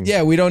doing.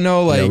 yeah, we don't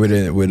know, like, Yeah, we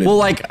didn't. Well,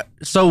 like,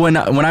 so when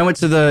I went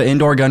to the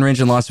indoor gun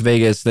range in Las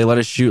Vegas, they let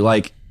us shoot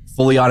like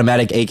fully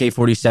automatic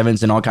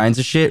AK-47s and all kinds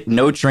of shit.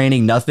 No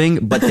training, nothing.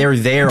 But they're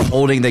there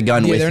holding the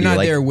gun yeah, with they're you. not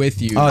like, there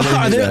with you. Oh,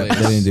 they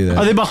didn't do that.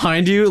 Are they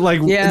behind you?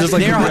 Like, Yeah. just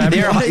like They're like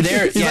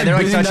breathing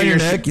touching down your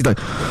neck. He's like,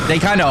 They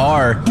kind of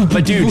are.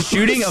 But dude,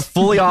 shooting a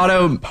fully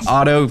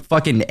auto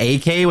fucking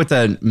AK with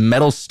a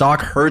metal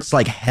stock hurts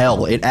like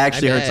hell. It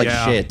actually I hurts like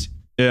bet. shit.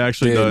 It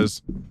actually Dude.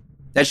 does.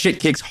 That shit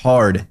kicks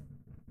hard.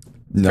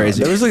 no.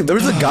 Crazy. There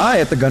was a guy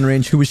at the gun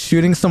range who was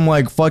shooting some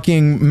like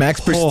fucking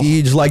Max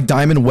Prestige like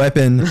diamond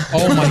weapon.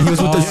 Oh my He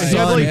was with the God. sun. He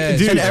had, like, Yes.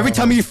 dude, And every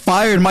time he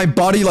fired, my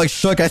body like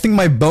shook. I think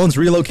my bones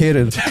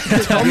relocated.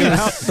 Tell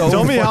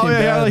me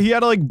how he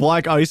had like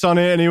black ice on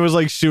it, and he was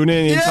like shooting it,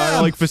 and the Yeah.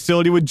 entire like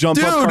facility would jump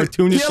Dude, up he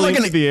cartoonishly had like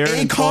into an the air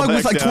and fall ACOG back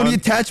with like down. 20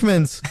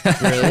 attachments.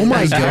 Oh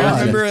my I god.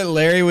 remember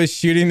Larry was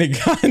shooting the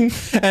gun,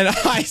 and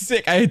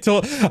Isaac,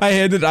 I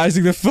handed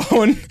Isaac the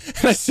phone,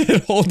 and I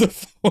said, hold the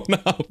phone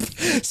up.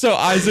 So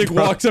Isaac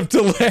walks up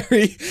to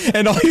Larry,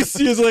 and all you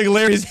see is like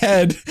Larry's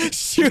head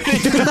shooting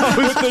with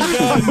the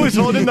I gun was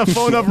holding the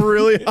phone up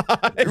really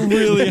high,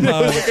 really It was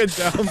high. like a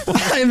downfall.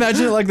 I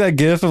imagine it like that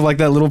gif of like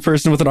that little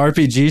person with an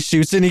RPG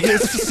shoots and he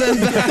gets sent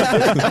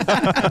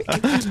back.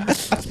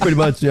 Pretty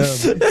much, yeah.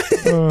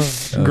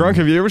 Grunk,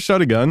 have you ever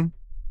shot a gun?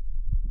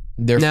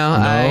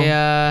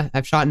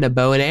 I've shot in a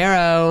bow and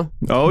arrow.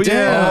 Oh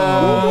yeah.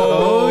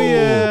 Oh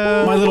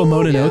yeah. My little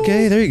Mononoke.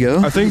 There you go.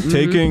 I think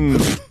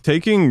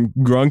taking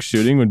Grunk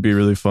shooting would be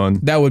really fun.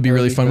 That would be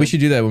really fun. We should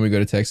do that when we go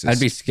to Texas. I'd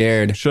be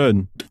scared.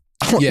 Should.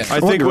 yeah. I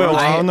think. Well,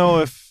 I don't know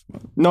if.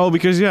 No,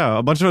 because yeah,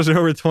 a bunch of us are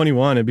over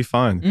 21. It'd be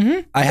fine.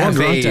 I I have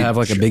want Grunk to have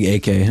like a big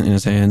AK in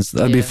his hands.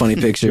 That'd be a funny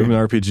Give picture. him an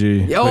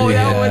RPG. Oh,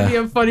 Yeah. that would be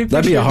a funny picture.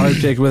 That'd be a hard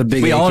pick with a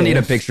big We AK. all need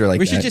a picture like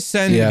We that. should just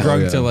send Yeah. Grunk Oh,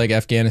 yeah. to like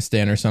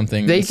Afghanistan or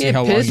something. They and see get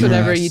how long pissed he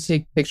whenever lasts. you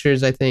take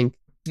pictures, I think.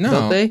 No,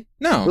 Don't they?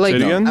 no. Like, Say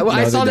it again? I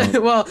No, saw they that.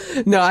 don't. Well,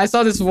 no, I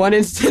saw this one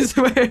instance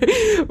where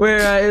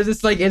it was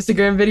this like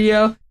Instagram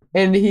video,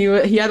 and he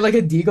had like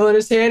a deagle in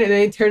his hand, and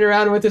then he turned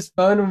around with his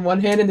phone in one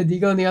hand and the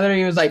deagle in the other, and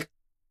he was like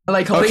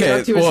holding it Okay,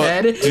 up to his well,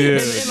 head. dude,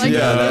 and, like,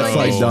 yeah, he, that's,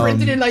 like, he dumb.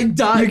 sprinted and like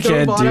died. You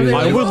can't do that.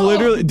 I would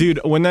literally, dude.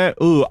 When that,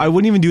 I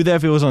wouldn't even do that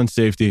if it was on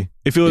safety.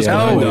 If it was, Yeah,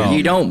 No, no.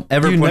 you don't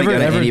ever You put a never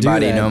gun at ever do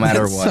anybody, that. no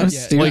matter That's what. so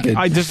Yeah. stupid.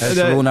 I just That's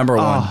rule number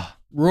one.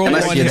 Rule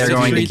Unless one they're is to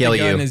going to treat kill the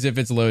gun you. as if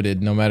it's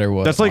loaded, no matter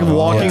what. That's like Oh,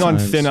 walking yeah. on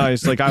thin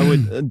ice. Like I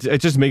would, it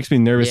just makes me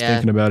nervous Yeah.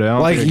 thinking about it. I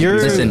don't Like think I could you're,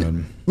 do it.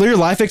 Listen. your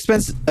life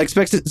expectancy.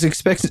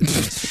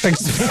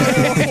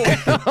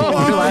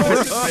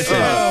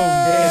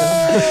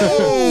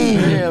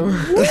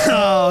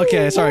 Oh,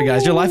 okay. Sorry,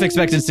 guys. Your life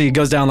expectancy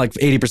goes down like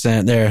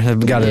 80%. There,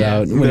 I've got it Yeah.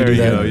 out. When There do you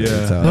that. go.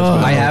 Yeah. Oh.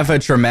 I have a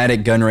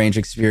traumatic gun range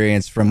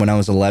experience from when I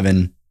was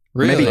 11.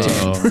 really,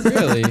 maybe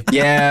really.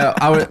 Yeah,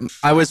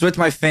 I was with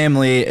my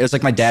family. It was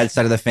like my dad's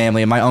side of the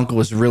family, and my uncle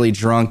was really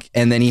drunk,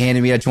 and then he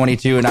handed me a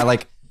 22, and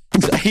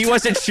he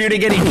wasn't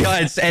shooting any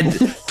guns,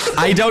 and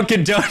I don't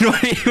condone what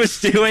he was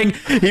doing.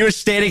 He was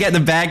standing at the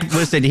back.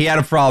 Listen, he had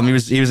a problem.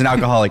 He was an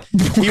alcoholic.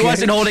 He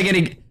wasn't holding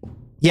any.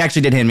 He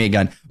actually did hand me a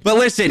gun, but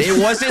listen,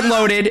 it wasn't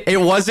loaded.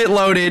 It wasn't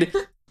loaded.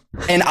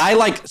 And I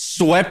like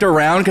swept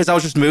around because I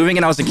was just moving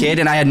and I was a kid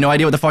and I had no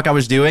idea what the fuck I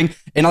was doing.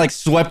 And I like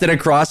swept it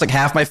across like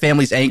half my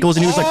family's ankles.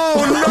 And he was like,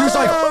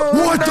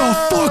 what the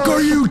fuck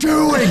are you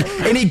doing?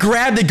 And he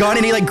grabbed the gun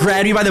and he like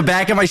grabbed me by the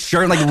back of my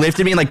shirt and like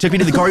lifted me and like took me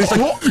to the car. He was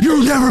like,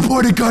 you never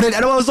put a gun in.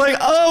 And I was like,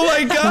 oh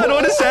my God,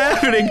 what is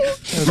happening?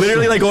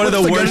 Literally like one of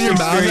the worst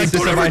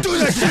experiences of my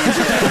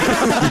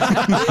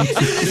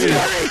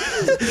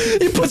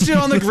He puts you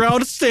on the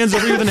ground, stands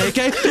over you with an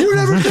AK. You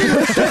never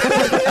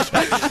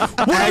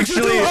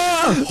Actually,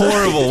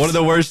 horrible. One of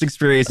the worst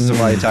experiences of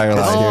my entire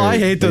life. Oh, I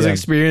hate those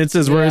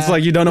experiences where it's Yeah.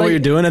 like you don't know what Like- you're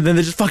doing, and then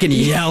they just fucking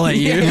yell at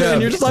you,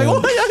 and you're just like, "Oh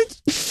my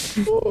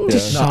God!"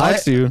 Just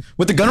shocks you.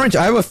 With the gun range,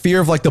 I have a fear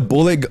of like the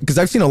bullet because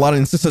I've seen a lot of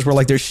instances where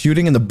like they're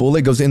shooting and the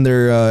bullet goes in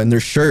their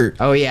shirt.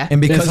 Oh yeah.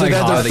 And because It's of like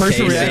that, hot their the first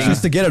casing. reaction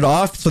is to get it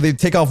off. So they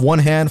take off one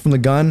hand from the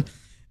gun.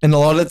 and a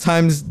lot of the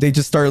times they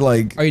just start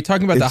like. Are you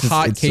talking about the It's just-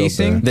 hot it's so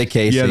casing? bad. The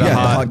case. Yeah, the the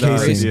hot hot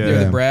casing. yeah.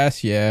 Or the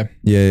brass? Yeah.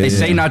 Yeah, They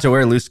say not to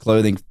wear loose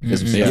clothing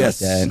because of stuff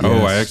Yes. like that.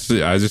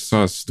 Oh, I just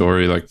saw a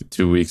story like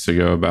 2 weeks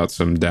ago about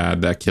some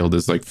dad that killed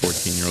his like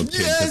 14-year-old kid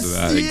because of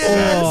that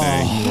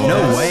exact thing.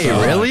 No way,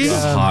 really? A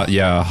hot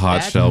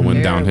That's shell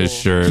went down his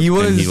terrible. shirt. He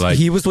was- and he like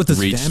he was with his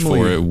reached family.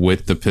 for it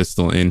with the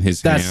pistol in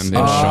his That's- hand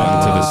and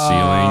shot into the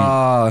ceiling.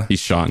 Ah. He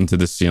shot into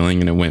the ceiling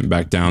and it went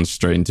back down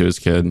straight into his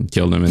kid and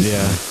killed him.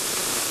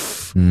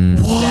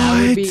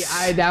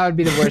 That would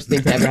be the worst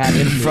thing to ever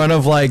happen. in front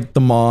of like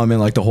the mom and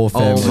like the whole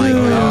family. my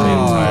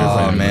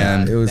God. Oh,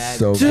 man. It was That-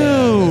 so That's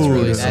bad.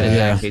 really sad. that is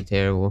actually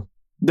terrible.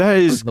 That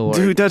is, Lord.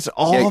 dude, that's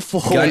awful.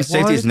 Gun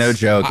safety is no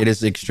joke. It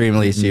is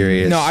extremely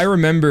serious. No, I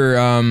remember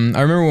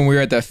when we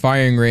were at that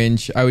firing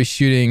range, I was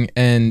shooting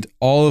and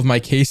all of my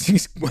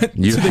casings went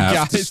You to the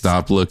have to guys.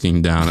 stop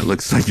looking down. It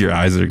looks like your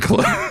eyes are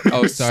closed.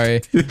 Oh,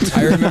 sorry.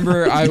 I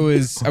remember I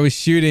was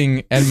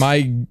shooting and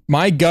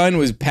my gun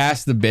was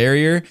past the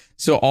barrier,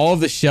 so all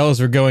of the shells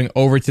were going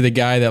over to the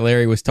guy that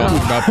Larry was talking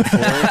about before,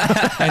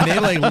 and they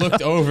like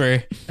looked over,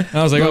 and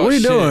I was like, "Oh, what are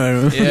you shit."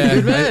 doing? Yeah,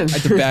 Good I man.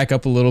 had to back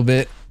up a little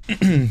bit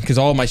because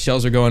all of my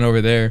shells are going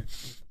over there.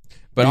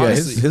 But Yeah,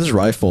 honestly, his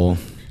rifle,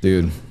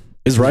 dude.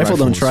 His rifle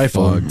don't was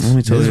trifle. fucked. Let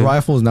me tell His you.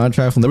 rifle is not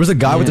trifling. There was a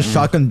guy with a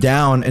shotgun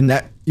down, and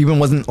that even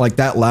wasn't like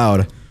that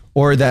loud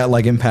or that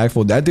like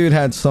impactful. That dude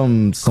had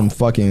some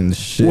fucking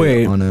shit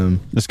Wait. on him.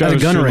 This guy At a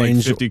was gun shooting,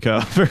 range- like 50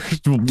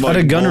 caliber. At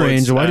a gun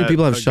range, why do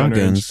people have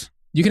shotguns?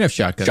 you can have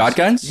shotguns.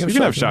 Shotguns? You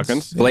can have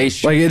shotguns.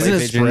 Blaze, Like, isn't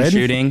blaze it vision spread?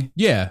 shooting.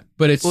 Yeah,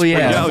 but it's Well, yeah.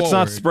 spread Yeah, it's not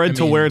forward. spread I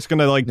to mean, where it's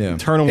gonna like Yeah.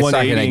 turn a It's not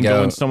 180 gonna and go-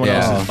 go in someone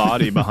yeah. else's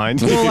body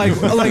behind you. Well,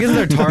 like, isn't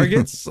there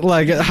targets?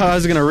 Like, how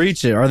is it gonna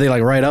reach it? Are they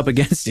like right up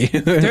against you?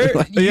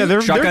 They're- yeah,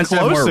 they're Shotguns they're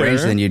have more closer.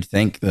 range than you'd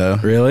think, though.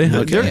 really?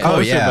 They're Okay. Oh,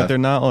 closer, yeah. but they're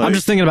not like. I'm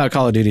just thinking about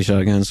Call of Duty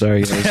shotguns.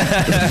 Sorry,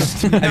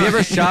 guys.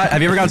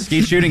 Have you ever gone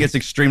skeet shooting? It's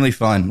extremely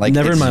fun. Like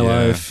Never in it's- my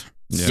Yeah. life.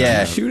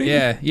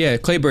 Yeah. yeah,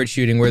 claybird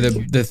shooting where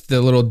the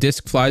little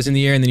disc flies in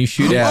the air and then you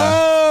shoot it. Yeah.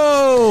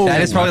 Oh,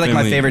 That is probably like my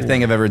family- favorite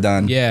thing I've ever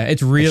done. yeah,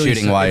 it's really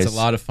Shooting it's wise. a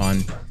lot of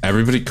fun.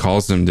 Everybody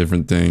calls them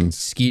different things.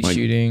 Skeet Like,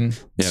 shooting.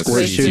 Yeah,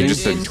 Squirt skeet. You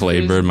just said shooting.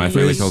 claybird. My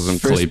family calls them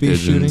clay Frisbee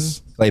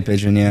pigeons. Clay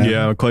pigeon, yeah.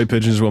 yeah, clay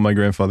pigeon is what my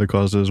grandfather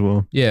calls it as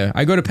well. Yeah,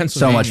 I go to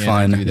Pennsylvania. much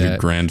fun. And I do Your that.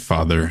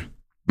 grandfather.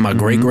 My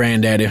great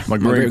granddaddy. My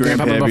great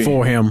grandpapa great-grandpappy.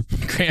 before him.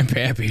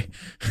 Grandpappy.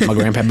 My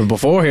grandpapa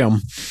before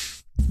him.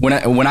 When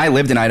I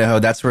lived in Idaho,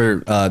 that's where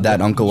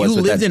that uncle was. You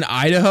with lived that. in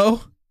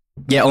Idaho?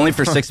 Yeah, only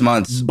for 6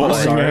 months.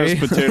 Bossing sorry. ass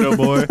potato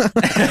boy. Is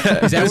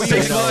that where you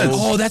 6 months.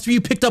 Oh, that's where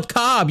you picked up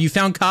Cobb. You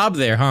found Cobb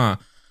there, huh?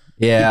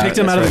 Yeah, Picked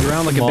him out of the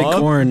ground like a big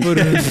corn.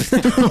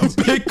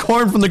 Big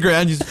corn from the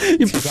ground. You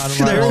got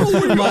him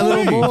right. My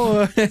little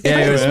boy.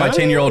 Yeah, it was my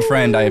 10-year-old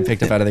friend I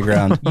picked up out of the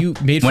ground. You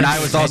made When friends I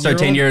was with a also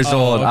 10 10-year-old? years Oh,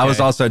 old. I was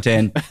okay. also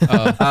 10. Wait, no,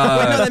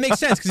 that makes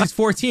sense because he's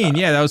 14.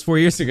 Yeah, that was 4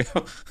 years ago.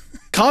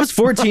 Cobb's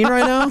 14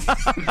 right now.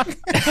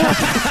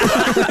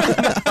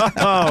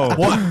 Oh,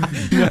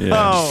 Yeah.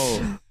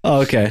 oh,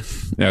 Okay.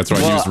 Yeah, that's why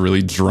he was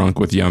really drunk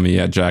with Yummy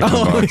at Jack in the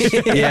Box.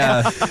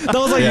 Yeah. That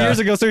was like Yeah. years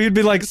ago. So he'd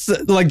be like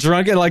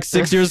drunk at like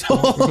 6 years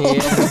old.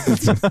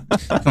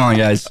 Come on,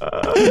 guys.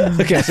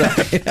 Okay,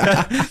 sorry.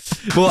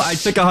 Well, I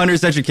took a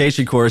hunter's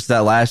education course that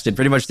lasted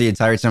pretty much the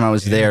entire time I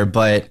was there,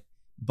 but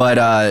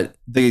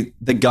the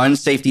gun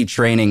safety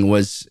training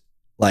was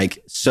like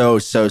so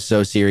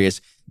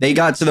serious. They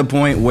got to the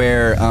point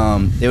where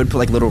they would put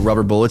like little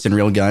rubber bullets in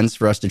real guns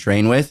for us to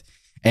train with.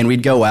 And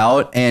we'd go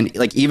out and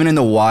like even in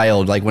the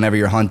wild, like whenever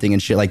you're hunting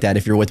and shit like that,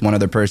 if you're with one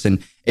other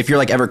person, if you're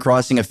like ever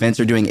crossing a fence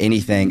or doing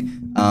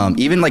anything,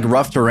 even like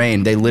rough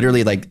terrain, they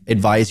literally like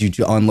advise you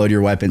to unload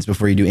your weapons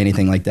before you do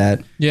anything like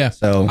that. Yeah.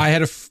 So I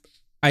had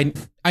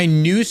I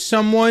knew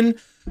someone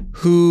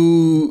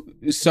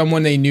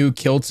they knew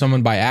killed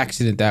someone by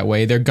accident that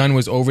way. Their gun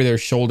was over their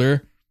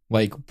shoulder,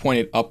 like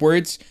pointed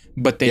upwards,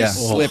 but they Yeah.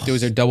 slipped. It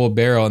was their double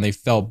barrel and they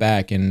fell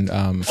back and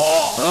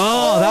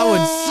Oh, that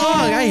would suck.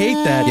 I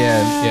hate that.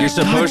 yeah, you're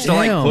supposed to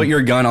like damn. put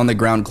your gun on the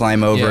ground,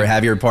 climb over, Yeah.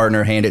 have your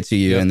partner hand it to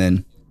you, and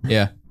then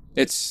yeah.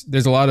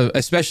 There's a lot of,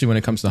 especially when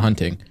it comes to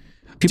hunting.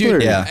 People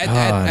Dude, are. yeah.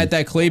 at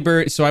that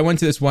Claybird, so I went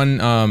to this one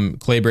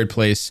Claybird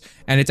place,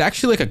 and it's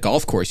actually like a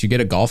golf course. You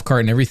get a golf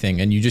cart and everything,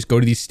 and you just go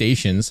to these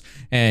stations,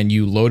 and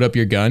you load up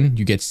your gun.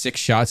 You get 6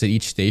 shots at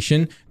each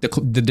station. The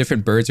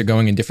different birds are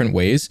going in different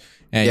ways,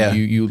 and Yeah.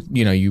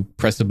 you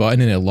press the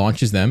button, and it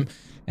launches them.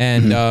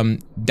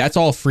 And that's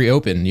all free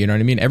open. You know what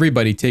I mean?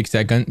 Everybody takes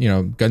that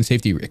gun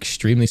safety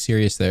extremely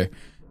serious there.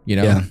 You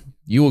know, Yeah.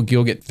 you'll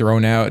get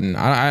thrown out, and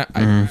I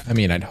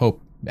mean, I'd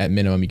hope at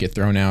minimum you get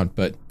thrown out,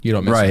 but you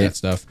don't mess with Right. that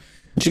stuff.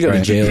 You should go to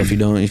Right. jail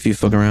if you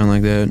fuck around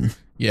like that.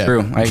 Yeah.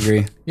 true, I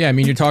agree. Yeah, I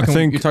mean, you're talking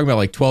think- about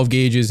like 12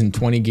 gauges and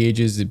 20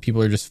 gauges that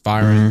people are just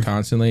firing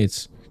constantly.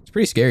 It's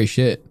pretty scary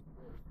shit.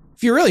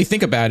 If you really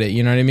think about it,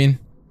 you know what I mean?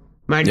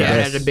 My dad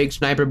Yes. had a big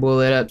sniper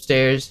bullet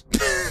upstairs.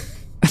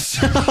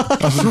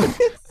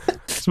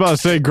 was about to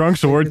say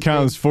Grunk's word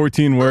count is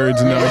 14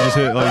 words, and now we just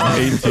hit like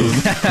 18.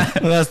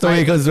 That's the way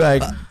he comes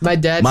back. My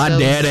dad. My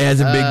sells, dad has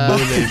a big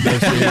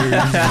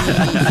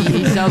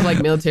he sells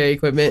like military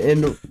equipment,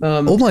 and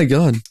Oh my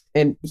god.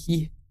 and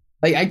he,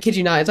 like, I kid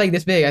you not, it's like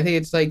this big. I think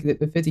it's like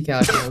the 50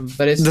 caliber,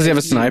 but it's. Does he have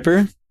a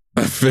sniper?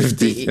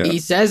 50. He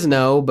says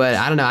no, but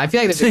I don't know. I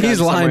feel like there's a gun He's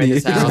somewhere lying in to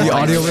this you. house. The Like,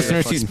 audio where-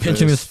 listeners, he's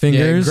pinching his Yeah,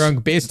 fingers.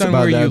 Grunk, based It's on about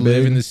where you that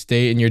live big. in the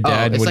state and your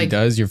dad, it's what he like-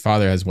 does, your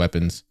father has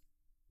weapons.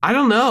 I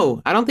don't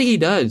know. I don't think he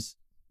does.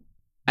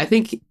 I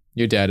think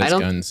Your dad I has don't-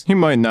 guns. He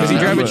might not. Does he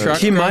drive a but- truck?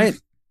 He might.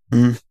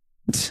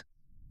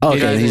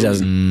 Okay, he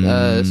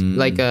doesn't.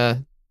 like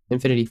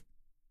Infinity.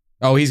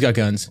 Oh, he's got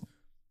guns.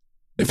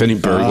 If any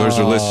burglars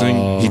are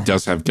listening, he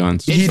does have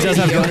guns. He does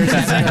have Infinity guns.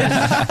 owners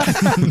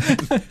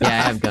have guns. Yeah, I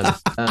have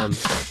guns.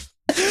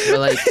 But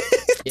like,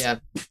 yeah,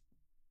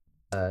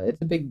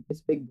 it's a big,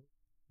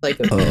 like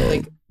a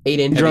like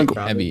 8-inch Drunk-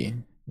 Heavy.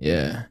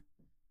 Yeah.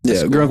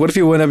 Yeah, Grunk, what if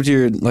you went up to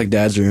your like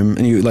dad's room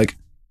and you like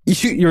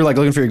you're like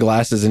looking for your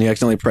glasses and you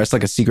accidentally press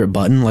like a secret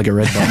button, like a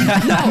red button,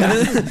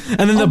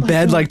 and then the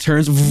bed like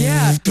turns.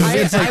 Yeah,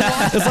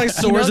 it's like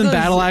swords and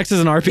battle axes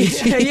and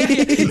RPG.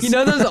 Yeah. You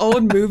know those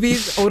older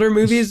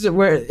movies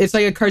where it's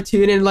like a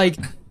cartoon and like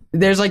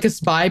there's like a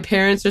spy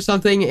parents or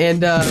something,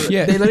 and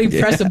Yeah. they literally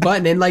press a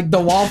button and like the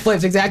wall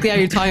flips exactly how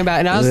you're talking about.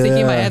 And I was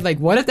thinking in my Yeah. head, like,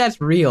 what if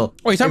that's real?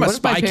 Oh, you're talking Like, about what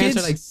if my spy parents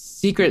kids? are like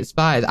secret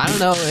spies? I don't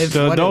know if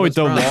The, what no, it was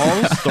the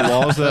from.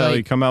 walls that Like-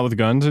 like, come out with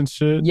guns and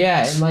shit.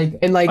 Yeah, and I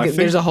think-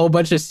 there's a whole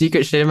bunch of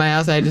secret shit in my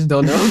house I just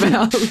don't know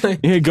about. Like,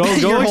 Yeah, go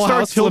Your like whole start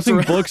house flips tilting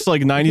around. books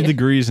like 90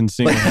 degrees and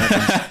seeing what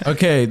happens.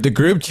 Okay, the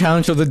group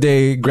challenge of the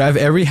day: grab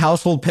every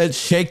household pet,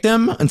 shake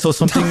them until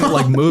something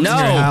like moves in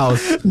your No.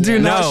 house, Do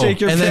not No.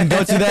 shake your and then go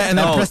to that, and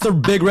then No. press the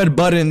big red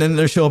button, and then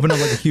there should open up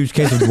like a huge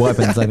case of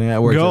weapons. I think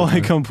that works. Go every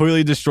like time.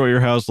 completely destroy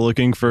your house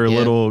looking for Yeah.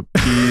 little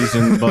keys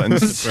and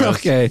buttons. to press.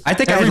 Okay. I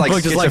think I Every had like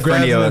book just like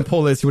grabs them and schizophrenia.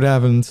 pull it, see what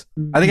happens.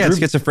 I think I had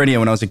schizophrenia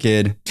when I was a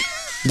kid.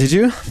 Did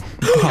you?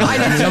 I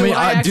did too. I mean,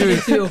 I actually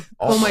dude. did too.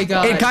 Oh my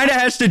god. It kind of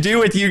has to do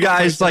with you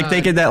guys like God.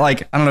 thinking that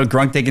like I don't know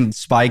Grunk thinking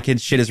Spy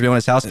Kids shit is real in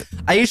his house.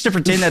 I used to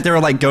pretend that they were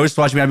like ghost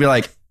watching me. I'd be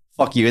like,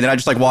 "Fuck you," and then I would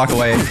just like walk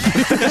away. No,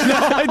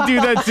 I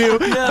do that too.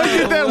 I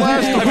did that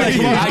last I'd be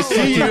week. like, I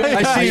see you.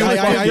 I see you.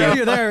 I know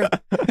you're there.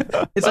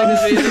 It's like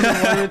this video of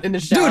the woman in the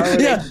shower.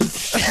 Dude, yeah.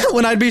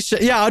 When I'd be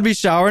I'd be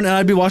showering and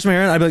I'd be washing my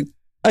hair and I'd be like,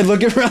 I'd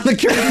look around the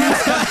curtains.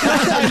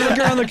 I'd look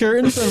around the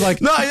curtains and like,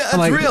 No, that's I'm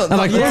like, real. I'm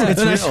like, yeah,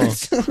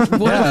 it's real.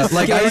 real. Yeah,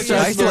 like I used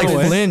to like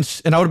away.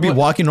 flinch, and I would be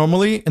walking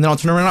normally, and then I'll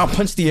turn around, and I'll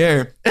punch the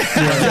air. Dude,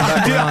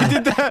 I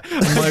did that.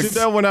 I did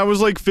that when I was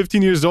like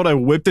 15 years old. I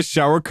whipped the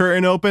shower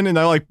curtain open and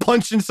I like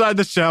punched inside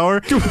the shower.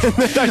 And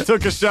then I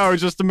took a shower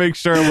just to make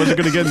sure I wasn't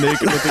gonna get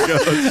naked with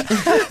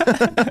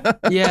the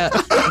ghost. Yeah,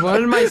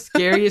 one of my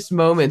scariest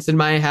moments in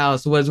my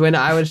house was when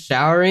I was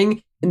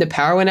showering and the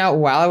power went out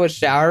while I was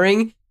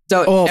showering.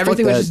 So Oh, fuck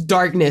everything was that. just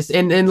darkness,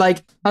 and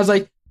like I was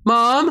like,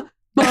 Mom.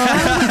 And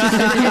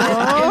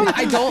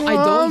I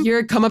don't hear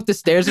it come up the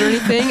stairs or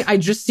anything. I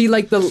just see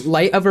like the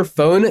light of her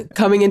phone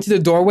coming into the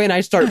doorway, and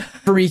I start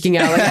freaking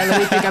out. Like I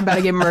literally think I'm about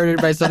to get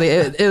murdered by something.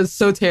 It was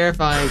so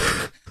terrifying.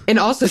 And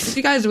also, since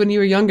you guys, when you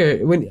were younger,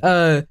 when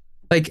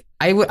like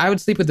I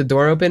would sleep with the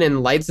door open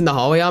and lights in the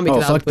hallway on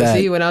because I was fuck that.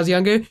 pussy when I was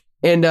younger,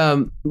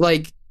 and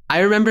like I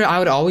remember I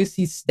would always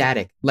see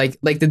static, like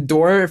the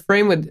door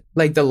frame would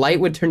like the light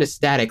would turn to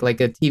static,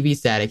 like a TV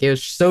static. It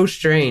was so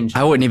strange.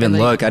 I wouldn't even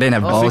And, like, look. I didn't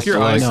have I balls think to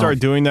your eyes look. start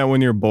doing that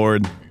when you're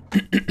bored.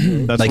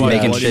 That's Like why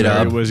making Bloody shit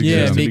Mary up. was Yeah,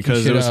 exists, making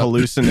because shit it was up.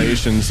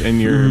 hallucinations in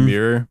your Mhm.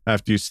 mirror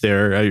after you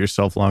stare at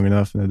yourself long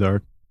enough in the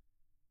dark.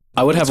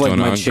 I would have like What's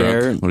going my on,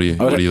 chair. Grunk? What are you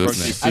I would- looking at?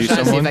 See I'm trying to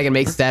see if someone? I can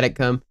make static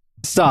come.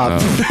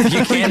 Stop.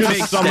 You can't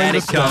make Summon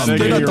the static come. static.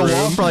 Stayed in at the your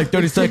wall room. for like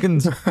 30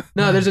 seconds.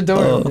 No, there's a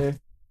door over there.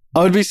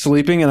 I would be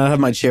sleeping and I'd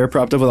have my chair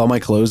propped up with all my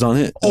clothes on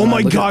it. Oh And my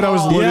I'd look god, at- I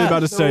was literally Yeah. about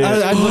to say it.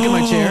 I'd look at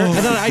my chair and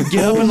then I'd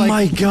get up and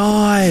like,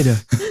 god.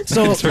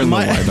 so Turn the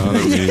light on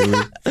immediately.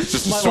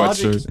 Just a My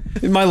logic-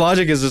 sweatshirt. my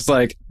logic is just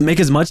like make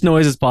as much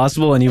noise as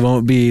possible and you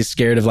won't be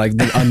scared of like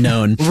the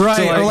unknown. Right,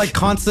 So, or like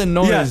constant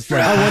noise.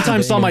 Yeah, I one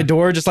time saw my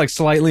door just like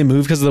slightly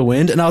move because of the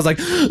wind, and I was like,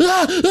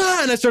 ah, ah,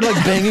 and I started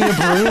like banging a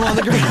broom on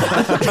the ground.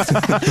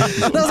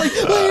 And I was like,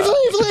 leave.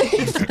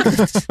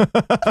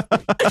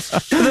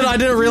 And then I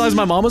didn't realize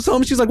my mom was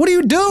home. She's like, "What are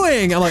you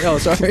doing?" I'm like, "Oh,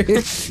 sorry."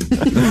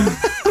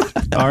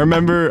 I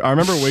remember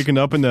waking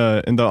up in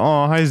the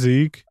oh hi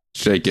Zeke.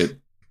 Shake it.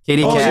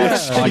 Kitty Oh,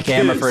 cat yeah. on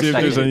camera for a See if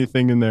there's second.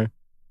 anything in there.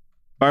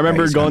 I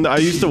remember Nice. I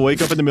used to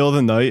wake up in the middle of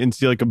the night and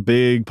see like a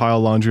big pile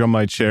of laundry on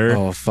my chair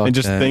Oh fuck! and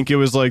just that. think it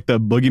was like the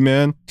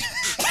boogeyman.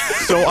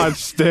 So I'd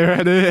stare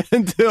at it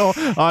until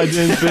I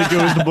didn't think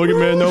it was the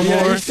boogeyman no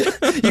Yeah, more.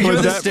 you go to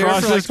But the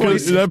stair for like 20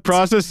 that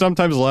process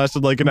sometimes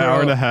lasted like an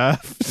hour and a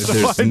half. So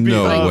There's I'd be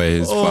no like, way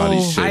his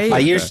body's shaped I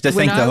like used that. to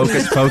think When the I was-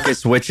 hocus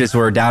pocus witches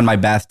were down my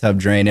bathtub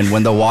drain, and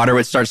when the water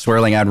would start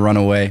swirling, I'd run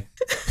away.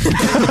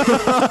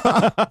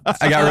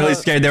 I got really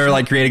scared. They were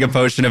like creating a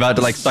potion about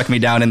to like suck me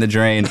down in the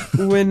drain.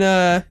 When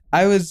I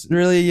was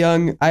really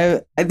young,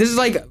 I feel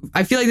like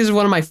this is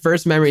one of my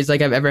first memories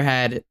like I've ever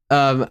had.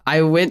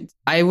 I would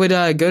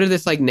go to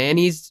this like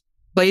nanny's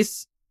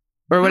place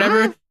or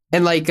whatever,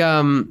 and like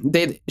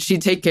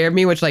she'd take care of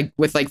me, which like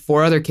with like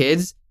 4 other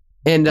kids,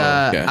 and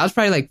I was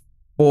probably like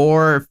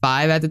 4 or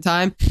 5 at the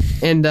time,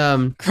 and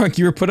Crunk,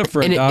 you were put up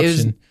for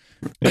adoption.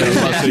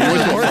 Yeah, so you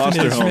went to a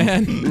foster home.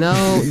 Man.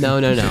 No.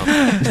 There's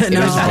a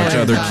bunch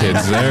of other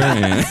kids there.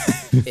 Yeah.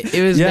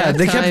 It was Yeah, nap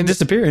they time. kept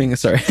disappearing.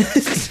 Sorry.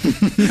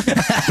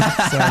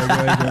 Sorry, go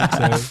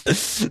ahead.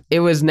 It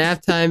was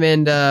nap time,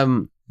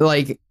 and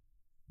like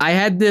I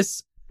had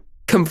this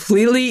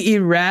completely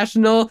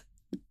irrational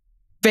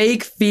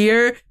fake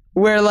fear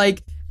where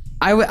like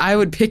I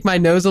would pick my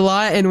nose a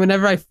lot, and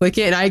whenever I flick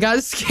it, and I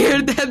got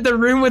scared that the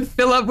room would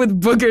fill up with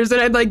boogers,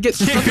 and I'd like get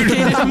suffocated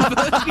in boogers.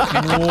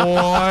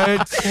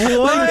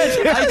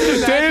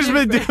 What? Dave's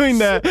been doing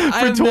that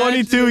for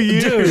 22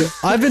 years. Dude,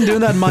 I've been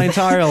doing that my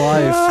entire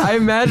life. I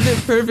imagine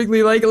it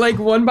perfectly. Like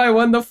one by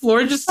one, the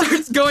floor just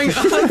starts going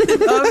up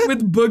and up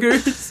with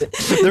boogers.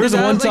 There was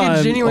That one like time,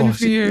 a genuine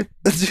fear.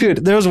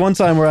 Dude, there was one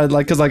time where I'd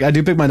like, cause like I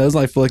do pick my nose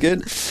and I flick it.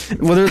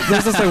 Well,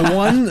 there's this like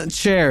one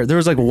chair. There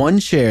was like one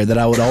chair that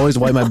I would always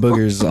wipe my boogers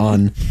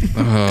on.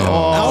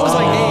 I was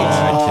like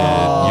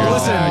 8. You're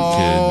Listen, that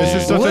kid. This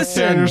is such a Listen.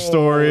 standard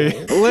story.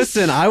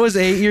 Listen, I was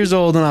 8 years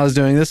old when I was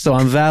doing this, so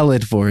I'm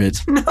valid for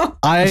it. No.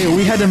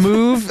 We had to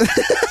move.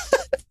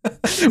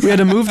 We had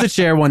to move the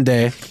chair one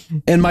day,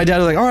 and my dad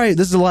was like, "All right,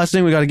 this is the last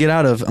thing we got to get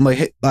out of." I'm like,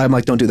 "Hey,"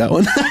 don't do that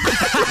one."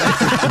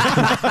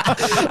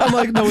 I'm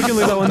like, "No, we can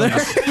leave that one there."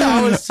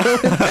 I was so.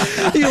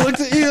 He looked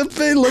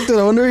at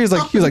under. He was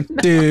like,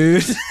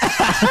 "Dude."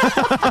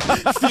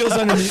 Feels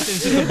underneath.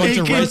 It's just a bunch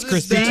of Rice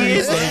Krispie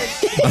trees.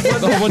 Like, a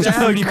whole bunch of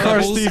fruity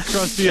pebbles.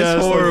 Crusty It's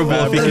ass. horrible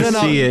if you And can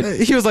then see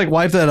it. he was like,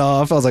 "Wipe that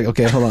off." I was like,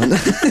 "Okay, hold on."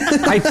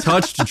 I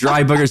touched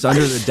dry boogers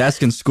under the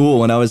desk in school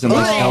when I was in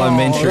like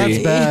elementary.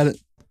 That's bad.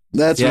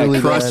 That's really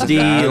crusty,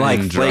 bad.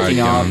 like Dry flaking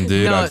off. gum,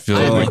 dude. No, I feel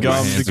I- like The my gum-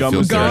 hands the gum will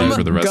is feel dirty dirty.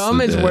 for the rest Gum of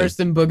the is day. worse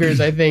than boogers,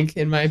 I think,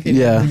 in my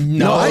opinion. Yeah.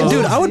 No.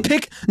 I would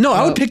pick. No,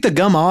 I would pick the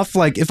gum off.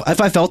 Like if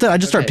I felt it,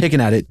 I'd just start Okay.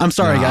 picking at it. I'm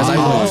sorry, guys. I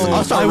would.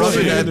 I'll start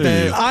rubbing that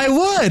thing. I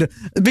would.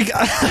 Because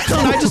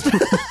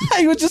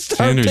I would just start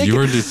Tanner, picking. you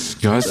were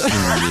disgusting.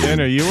 dude.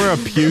 Tanner, you were a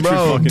putrid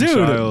Bro, fucking dude.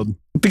 child.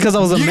 Because I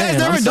was a You man. guys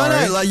never I'm done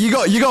sorry. that? Like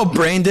you go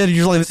brain dead. You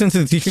just like listen to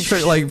the teacher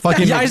straight, like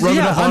fucking Yeah, rubbing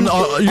yeah, up on.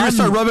 I'm- You just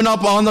start rubbing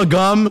up on the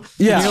gum.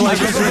 Yeah. And you're like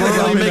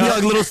making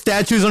like little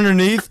statues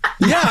underneath.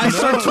 Yeah, I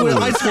start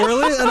I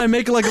swirl it and I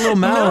make like a little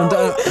mound.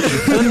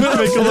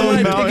 Make a little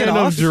mountain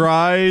of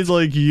dried,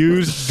 like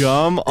used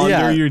gum Yeah.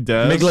 under your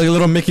desk. Make like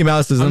little Mickey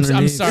Mouses I'm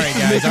underneath. sorry,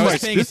 guys. I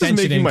was paying This is attention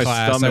making in my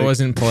class. I stomach.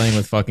 wasn't playing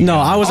with fucking. No,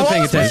 gum. I wasn't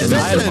paying Oh, attention.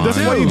 that's This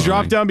is why you Fine.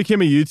 dropped down,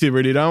 became a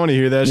YouTuber, dude. I don't want to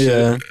hear that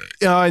Yeah. shit.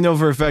 Yeah, I know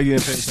for a fact you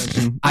didn't pay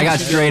attention. I got You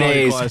did straight all your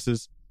A's.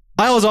 classes.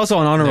 I was also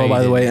on honor No, roll, you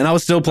by the way, and I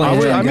was still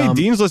playing. I made gum.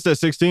 Dean's List at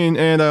 16,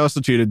 and I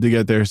also cheated to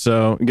get there.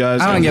 So, guys,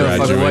 I don't give a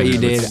fuck what you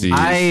Graduated did. with C's.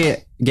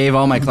 I gave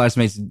all my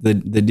classmates the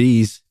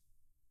D's.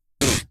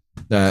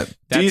 That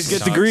D's get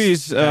sucks.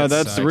 degrees. That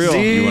That's sucks. real.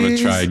 You want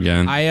to try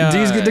again?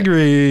 D's get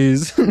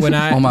degrees. When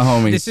I All my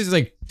homies. This is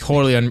like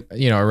totally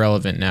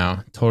irrelevant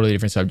now, totally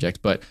different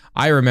subject. But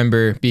I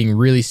remember being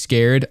really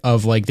scared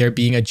of like there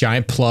being a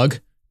giant plug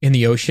in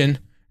the ocean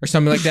or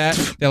something like that.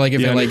 That like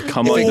if Yeah, it and like it'd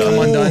come if it undone.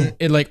 come undone,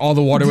 it like all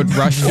the water would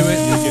rush to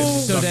it.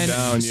 So sucked then,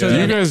 down, so yeah. You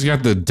then guys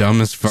got the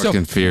dumbest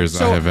fucking fears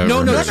I have ever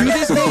no, heard. to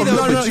this day, though,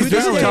 No, to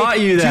this who day, taught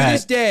you that?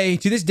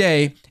 To this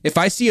day, if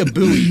I see a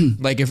buoy,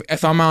 like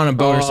if I'm on a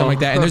boat or something like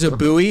that, and there's a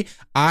buoy,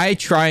 I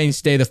try and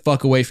stay the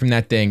fuck away from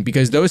that thing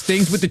because those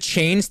things with the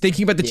chains,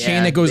 thinking about the chain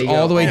Yeah, that goes they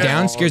all go the way all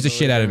down the scares the way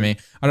shit out of me.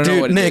 I don't know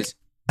dude, what it Nick, is.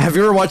 have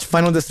you ever watched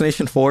Final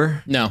Destination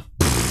 4? No.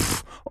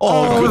 I don't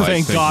Oh, like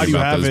thank thinking God you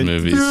about those haven't.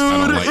 movies.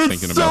 I don't like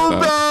thinking about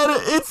that.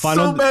 bad. It's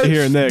Final-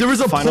 here, Nick, There was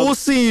a Final- pool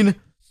scene.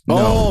 No,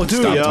 Oh,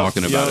 dude. stop Yup,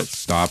 talking about yup. it.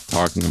 Stop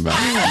talking about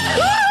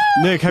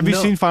it. Nick, have you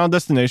seen Final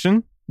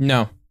Destination?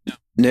 No.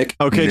 Nick.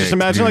 Okay, just Nick,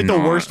 imagine like the do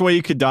not. worst way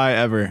you could die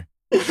ever.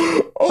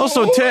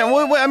 Also, Tan,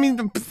 what, I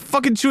mean,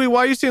 fucking Chewy, why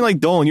are you saying like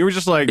Dolan? You were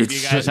just like, you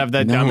guys have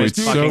that dumbest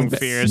it's fucking so-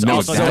 fears. No,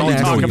 Also, that- don't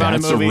talk no, about a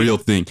that's movie. a real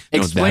thing. No, that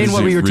Explain is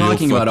what a we were real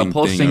talking about. fucking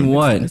Opposing thing.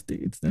 what?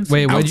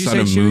 Wait, what did you say? Outside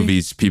of Chewy?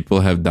 movies,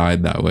 people have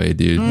died that way,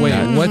 dude. Wait,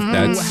 That- what?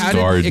 That How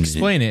scarred did me.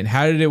 explain it?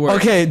 How did it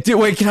work? Okay, dude,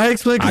 wait, can I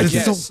explain? 'Cause I this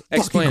is guess. so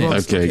Explain fucking it.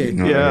 gross. Okay.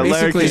 Yeah, Larry,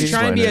 Basically- can Just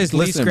try and be explain as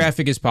least Listen.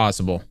 graphic as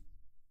possible. it.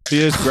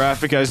 Be as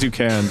graphic as you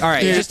can. All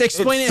right, Dude, just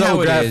explain it it's so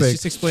how it graphic. is.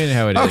 Just explain it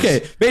how it is.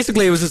 Okay,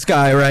 basically it was this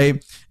guy,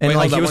 right? And Wait,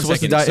 like hold on he was one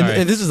supposed second. to die.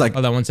 Sorry. And this is like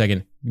Hold on 1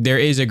 second. There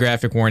is a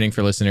graphic warning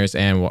for listeners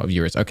and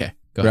viewers. Okay,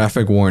 go ahead.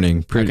 graphic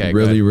warning. Pretty Okay, go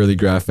really, ahead. really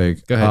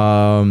graphic. Go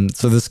ahead.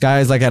 So this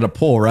guy's like at a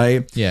pool,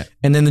 right? Yeah.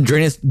 And then the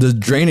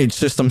drainage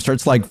system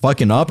starts like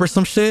fucking up or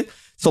some shit.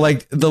 So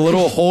like the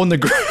little hole in the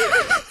ground.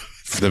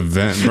 The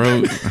vent,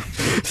 bro.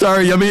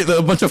 Sorry, I mean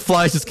a bunch of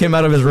flies just came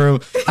out of his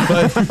room.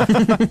 But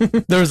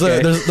there's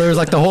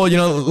like the whole,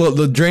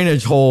 the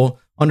drainage hole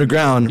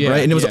underground, Yeah,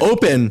 right? And it was yeah.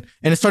 open,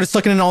 and it started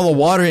sucking in all the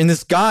water. And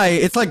this guy,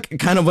 it's like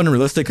kind of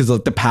unrealistic because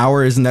like, the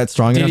power isn't that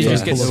strong Did enough he to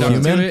just get pull a sucked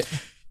human. to it?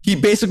 He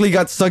basically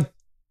got sucked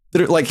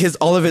through, like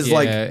all of his Yeah,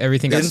 like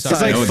everything got inside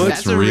sucked. No, foot,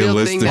 that's a real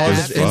thing realistic that all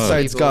as his happens. fuck.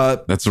 insides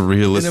got. That's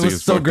realistic was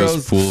as so fuck. Those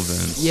gross. pool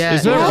vents. Yeah.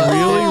 Is that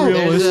really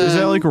realistic? There's Is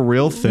that like a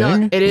real thing?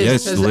 No, it is.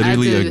 Yes, because I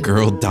literally did- a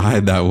girl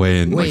died that way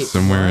in like Wait,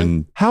 somewhere what?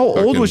 in How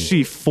old was Fucking-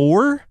 she?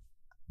 4?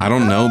 I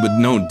don't know, but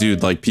no,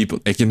 dude, like people,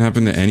 it can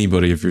happen to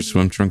anybody if your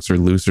swim trunks are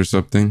loose or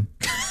something.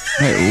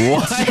 Wait,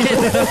 what?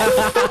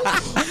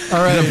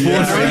 All right, From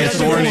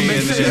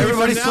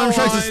everybody's swim now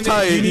trunks on, is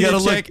tight. You need gotta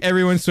to look. check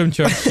everyone's swim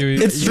trunks.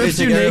 Dude. It strips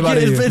you take naked.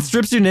 everybody. It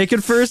strips you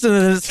naked first, and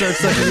then it starts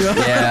sucking you up.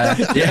 Yeah,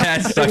 yeah,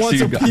 it It sucks wants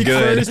you to peak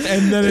good. first,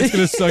 and then it's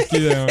gonna suck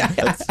you down.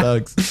 That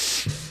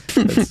sucks.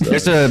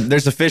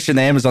 There's a fish in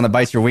the Amazon that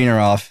bites your wiener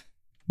off.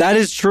 That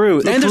is true.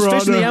 And there's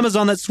fish in the piranha.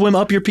 Amazon that swim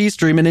up your pee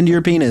stream and into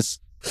your penis.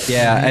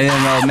 Yeah, and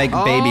then they'll make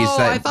babies Oh,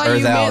 that I thought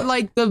birth you out. meant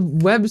like the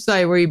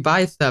website where you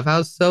buy stuff. I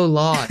was so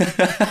lost.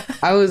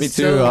 I was Me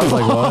too. so I was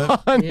like,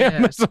 what? On Yeah.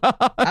 Amazon.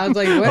 I was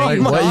like, what are Like,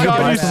 you what? talking You can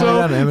buy about? stuff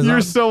on Amazon? You're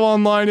so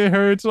online, it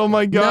hurts. Oh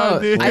my god, No,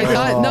 dude. I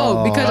thought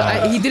no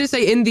because he didn't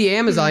say in the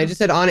Amazon. He just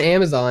said on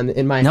Amazon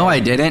in my No, head. I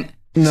didn't.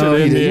 No,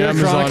 you in did. the You're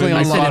Amazon. chronically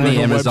I said on in the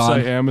the Amazon.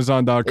 website,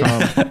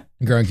 Amazon.com.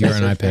 Grunk, you're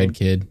an iPad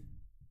kid.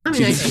 I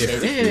mean, I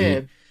get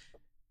it.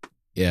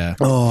 Yeah.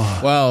 Oh,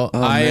 Well,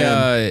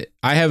 man.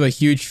 I have a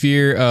huge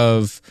fear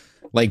of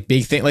like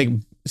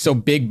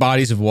big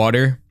bodies of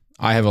water.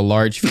 I have a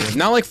large fear. of-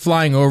 Not like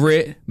flying over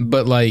it,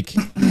 but like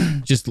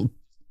just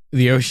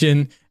the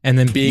ocean and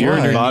then being Your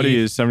underneath. body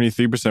is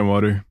 73%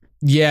 water.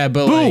 Yeah,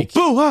 but Boo, like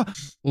boo, ah.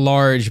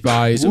 large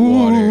bodies of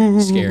water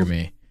scare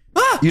me.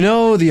 You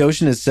know, the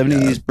ocean is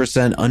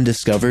 70%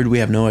 undiscovered. We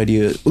have no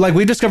idea. Like,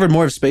 we discovered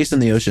more of space than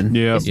the ocean.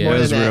 Yeah, It's Yeah. more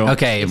that is than that. real.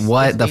 Okay,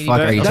 what the fuck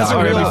are you That's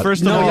talking real. about?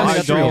 First of No, all, yeah, I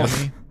that's real.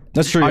 don't.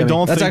 That's true. I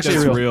don't that's think actually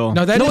that's real. real.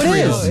 No, that No, is it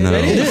real. is. No.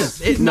 That It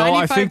is. is. No,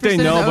 I think they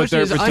 95% know, of the but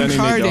they're ocean is pretending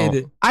they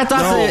uncharted.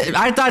 don't.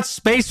 I thought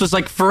space was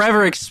like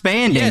forever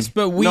expanding. Yes,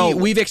 but No.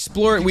 we've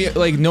explored. We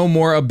like know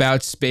more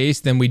about space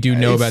than we do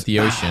know about the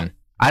ocean.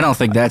 I don't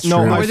think that's No,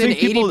 true. I More than think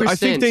people. I 80%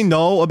 think they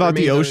know about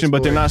the remains ocean,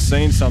 but they're not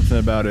saying something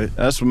about it.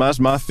 That's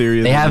my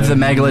theory. They have the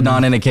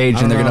megalodon in a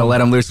cage, and they're gonna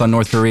let him loose on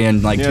North Korea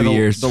in like 2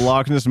 years. The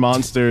Loch Ness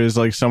monster is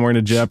like somewhere in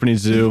a Japanese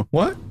zoo.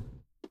 what?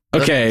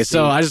 Okay,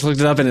 so I just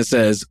looked it up and it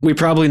says we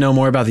probably know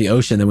more about the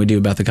ocean than we do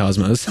about the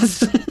cosmos.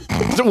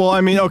 Well,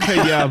 I mean, okay,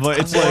 yeah, but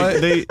it's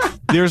like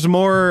there's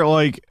more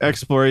like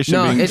exploration.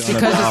 No, being it's done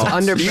because it's about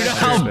under Do you know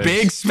how space.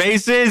 big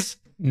space is?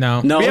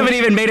 No. No, We haven't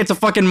even made it to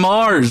fucking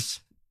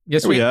Mars.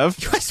 Yes, We have.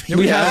 Yes,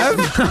 we have.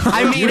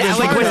 I mean, You're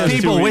like with just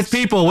people, two with weeks.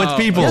 people, with Oh,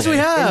 people. Yes, we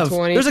have.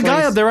 20, There's a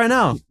guy up there right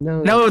now.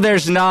 No,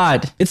 there's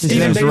not. It's His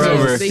Steven name's Bezos.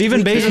 Rover. Steven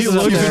We Bezos can't is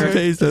up look there. at-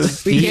 We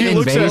Steven can't If you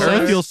look at Bezos?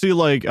 Earth, you'll see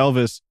like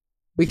Elvis.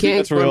 We can't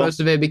That's explore real. most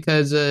of it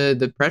because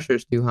the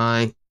pressure's too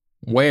high.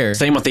 Where?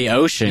 Same with the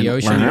ocean. The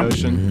ocean. The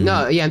ocean.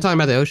 No, yeah, I'm talking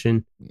about the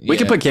ocean. We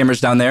can put cameras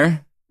down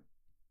there.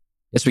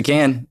 Yes, we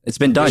can. It's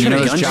been done. We You know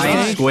should those have giant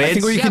gunshots. I squids?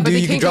 think what you Yeah, can but do, they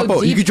you can can't drop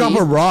go a, you can drop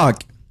deep. a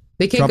rock.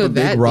 They can't Drop go a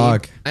big that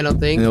rock. deep. I don't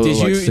think. And it'll, Did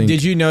like, you sink.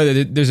 did you know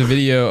that there's a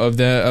video of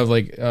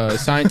like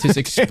scientists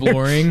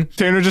exploring?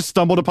 Tanner just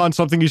stumbled upon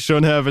something he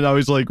shouldn't have, and now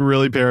he's like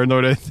really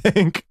paranoid. I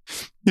think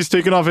he's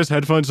taking off his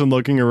headphones and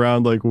looking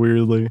around like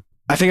weirdly.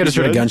 I think I just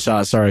heard a Good?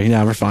 gunshot. Sorry.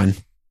 Yeah, we're fine.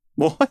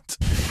 What?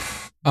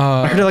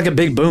 I heard like a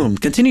big boom.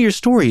 Continue your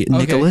story, Okay,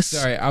 Nicholas.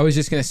 sorry, I was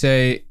just gonna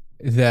say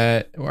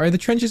that. Are the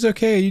trenches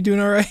okay? Are you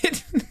doing all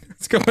right?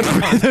 What's going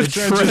on? The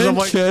trenches of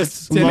like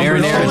Trenches.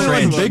 Marinara Nowhere.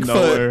 trench. Bigfoot.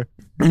 Nowhere.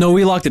 No,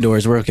 we locked the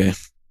doors. We're okay.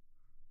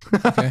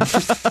 Okay.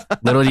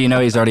 Little do you know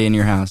he's already in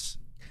your house.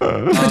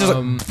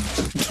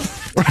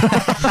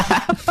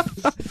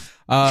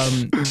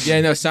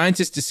 Yeah, no,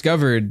 scientists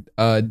discovered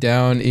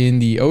down in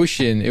the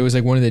ocean, it was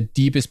like one of the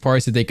deepest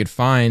parts that they could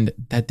find,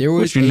 that there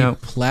was What'd you a know?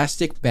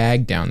 plastic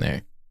bag down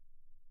there.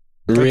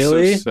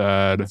 Really? That's so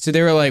sad. So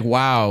they were like,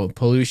 wow,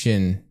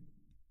 pollution.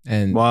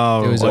 And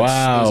Wow. it was Like,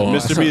 Wow.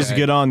 Mr. Beast,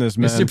 get on this,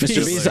 man. Mr. Mr.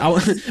 Beast.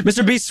 Beast,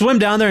 Mr. Beast, swim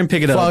down there and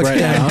pick it up Fuck right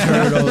them now.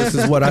 turtles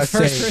is what I the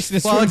first say. person to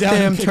Fuck swim down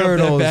them and pick up that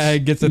turtles.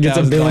 bag gets Gets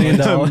 $1 billion.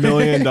 $1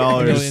 million.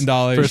 $1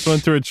 million. First one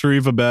to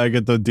retrieve a bag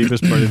at the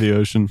deepest part of the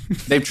ocean.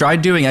 They've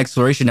tried doing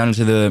exploration down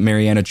into the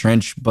Mariana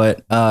Trench,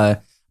 but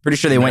pretty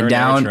sure they went Marinara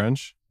down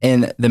Trench.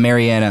 in the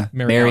Mariana.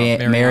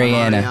 Mariana.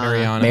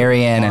 Mariana.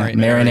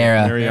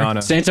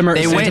 Marinara. Santa Mar-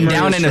 They Santa went Maria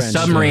down in a Trench.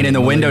 submarine and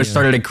the windows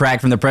started to crack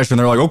from the pressure and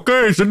they're like,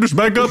 okay, send us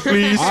back up,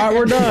 please. All right,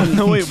 we're done.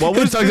 No, wait, what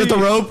was Tugs at the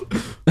rope.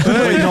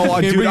 Wait,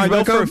 no, dude, brings I know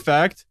back for a up.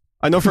 fact.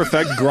 I know for a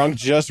fact Grunk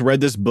just read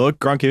this book.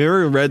 Grunk, have you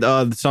ever read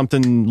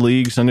something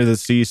Leagues Under the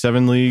Sea,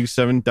 7,000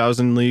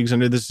 Leagues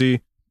Under the Sea?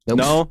 Nope.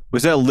 No?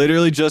 Was that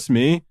literally just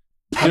me?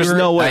 There's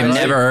no way. I've right?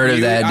 never heard of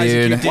You- that, Isaac,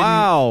 you dude. didn't-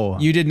 Wow.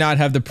 You did not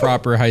have the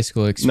proper high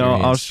school No,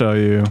 experience. I'll show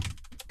you.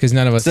 Because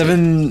none of us.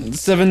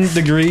 7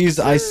 degrees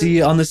I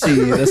see on the sea.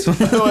 That's what.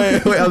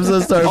 Wait, I'm so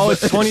sorry. Oh,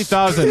 it's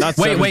 20,000, not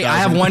Wait, I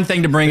have 7,000. one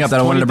thing to bring up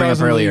that I wanted to bring up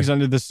 20,000 earlier. Leagues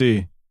Under the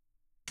Sea.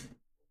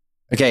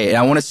 Okay, and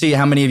I want to see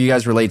how many of you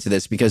guys relate to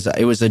this because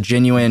it was a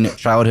genuine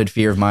childhood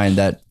fear of mine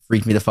that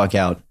freaked me the fuck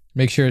out.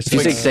 Make sure it's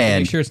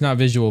Quicksand. Make sure it's not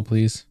visual,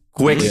 please.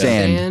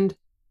 Quicksand.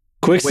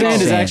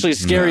 Quicksand is actually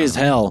scary as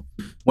hell.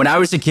 When I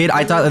was a kid,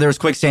 I thought that there was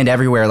quicksand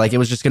everywhere. Like it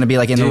was just gonna be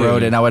like in the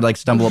road, and I would like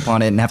stumble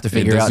upon it and have to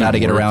figure out how to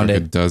get around like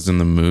it. It does in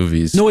the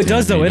movies. No, it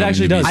does though. It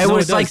actually does. I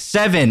was like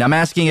 7. I'm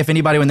asking if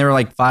anybody when they were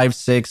like 5,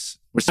 6.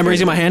 I'm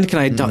raising my hand. Can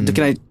I?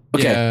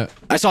 Okay. Yeah.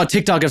 I saw a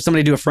TikTok of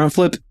somebody do a front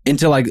flip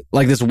into like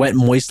this wet,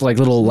 moist, like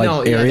little like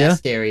area. Yeah, that's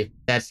scary.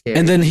 That's scary.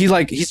 And then he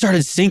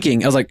started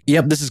sinking. I was like,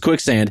 "Yep, this is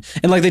quicksand."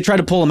 And like they tried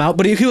to pull him out,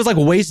 but he was like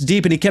waist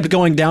deep, and he kept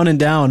going down and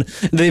down.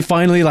 And they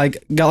finally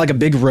like got like a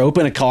big rope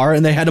and a car,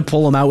 and they had to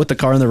pull him out with the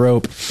car and the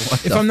rope.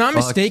 If I'm not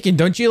mistaken,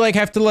 don't you like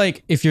have to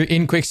like if you're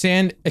in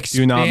quicksand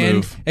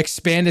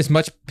expand as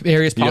much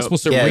area as possible?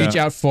 So reach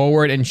out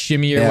forward and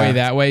shimmy your way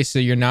that way, so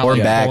you're not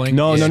like back. falling.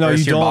 No, you don't.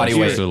 Body You're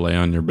weight. supposed to lay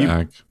on your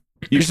back.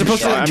 You're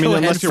supposed to. Like, I mean,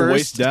 unless you're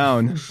waist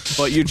down,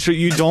 but you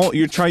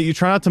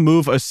try not to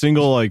move a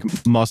single like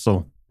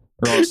muscle,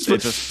 or else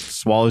it just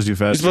swallows you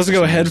fast. You're supposed to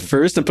go head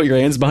first and put your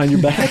hands behind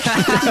your back.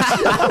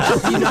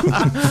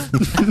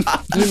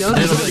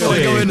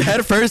 Go in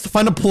head first,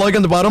 find a plug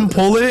on the bottom,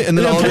 pull it, and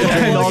then all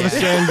the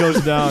sand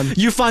goes down.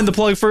 You find the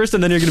plug first,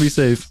 and then you're gonna be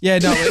safe. Yeah,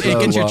 no, it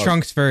gets your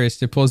trunks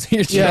first. It pulls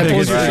your trunks. Yeah, it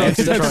pulls your trunks.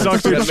 It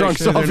sucks your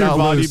trunks off your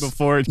body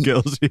before it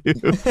kills you.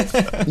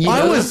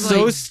 I was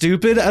so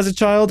stupid as a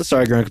child.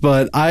 Sorry, Grunk,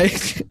 but I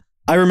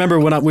remember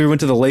when we went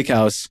to the lake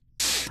house,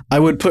 I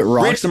would put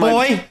rocks in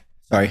my.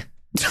 Sorry.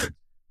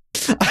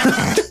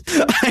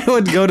 I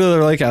would go to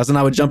the lake house and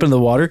I would jump into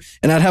the water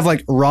and I'd have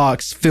like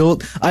rocks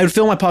filled. I would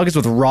fill my pockets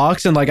with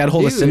rocks and like I'd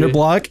hold a cinder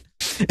block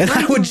and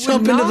I would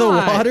jump into the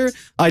water.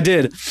 I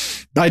did.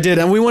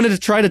 And we wanted to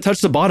try to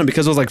touch the bottom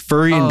because it was like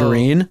furry and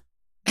green.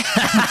 And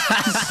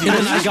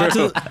then I got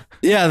to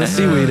the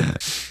seaweed.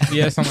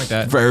 Yeah, something like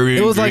that.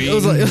 It was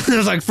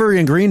like furry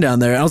and green down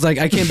there. I was like,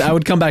 I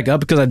would come back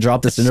up because I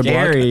dropped the cinder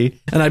block,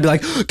 and I'd be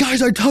like,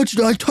 guys, I touched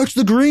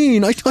the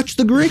green. I touched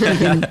the green,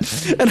 and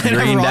I'd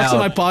have rocks in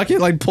my pocket,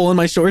 like pulling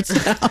my shorts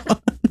down.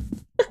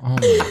 Oh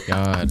my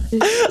god!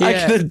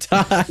 I could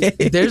die.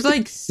 There's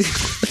like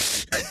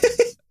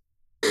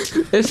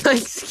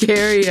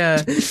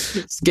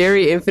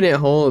scary infinite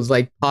holes,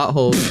 like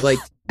potholes. Like,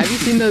 have you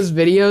seen those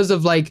videos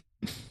of like?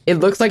 It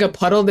looks like a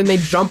puddle, then they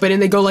jump in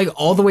and they go like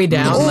all the way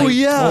down. Oh like,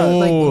 yeah!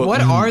 Like what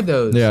are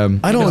those? Yeah,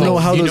 I don't know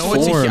how those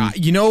form.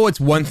 You know what's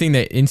one thing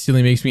that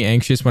instantly makes me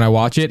anxious when I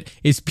watch it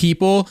is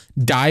people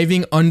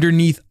diving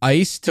underneath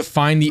ice to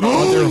find the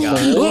other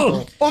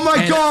hole. Oh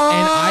my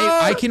god!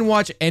 And I can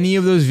watch any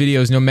of those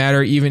videos, no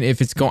matter even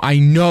if it's going. I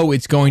know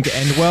it's going to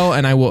end well,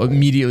 and I will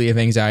immediately have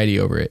anxiety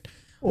over it.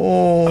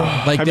 Oh,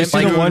 like have you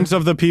seen the ones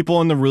of the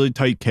people in the really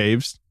tight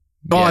caves?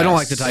 Oh, I don't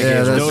like the tight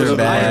caves. Those are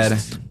bad.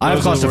 I have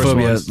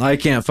claustrophobia. I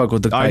can't fuck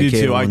with the tight cave. I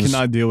do too. ones. I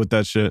cannot deal with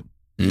that shit.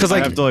 Because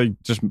like I have to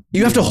like just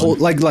you have to hold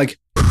like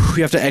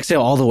you have to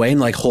exhale all the way and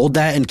like hold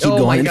that and keep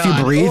going. And if you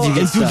breathe, you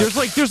get stuck.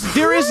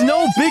 There is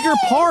no bigger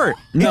part.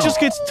 No. It just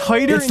gets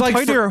tighter It's and like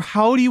tighter.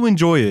 How do you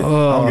enjoy it?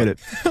 I don't get it.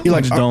 You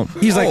like just don't.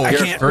 He's like I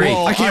can't. free.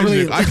 I can't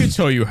really. I could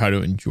tell you how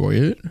to enjoy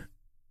it.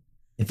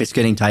 If it's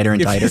getting tighter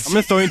and tighter. I'm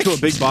gonna throw you into a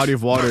big body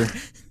of water, like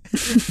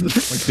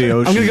the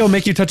ocean. I'm gonna go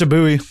make you touch a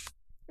buoy.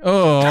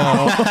 Oh,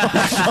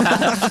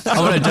 I'm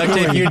gonna duct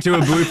tape you to a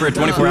buoy for a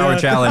 24-hour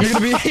challenge.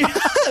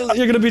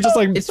 You're gonna be just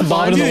like It's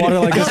bobbing in the water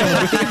like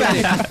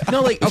this.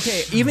 no, like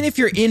okay, even if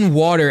you're in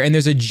water and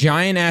there's a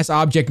giant ass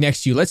object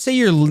next to you, let's say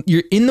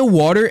you're in the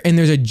water and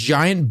there's a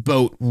giant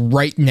boat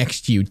right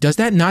next to you. Does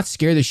that not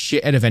scare the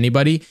shit out of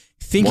anybody?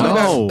 Thinking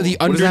about the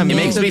underneath It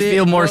makes of me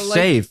feel more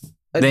safe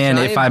than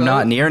if I'm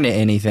not near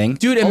anything.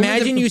 Dude, Only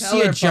imagine the you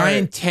see a propeller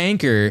giant part.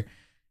 tanker.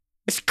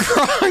 It's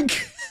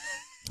Gronk.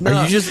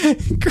 Are you just?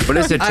 What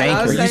is a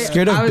tanker? Are you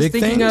scared of big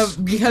things?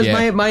 Because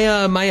Yeah.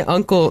 my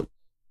uncle,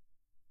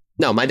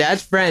 no, my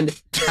dad's friend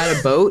had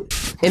a boat,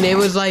 and it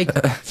was like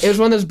it was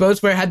one of those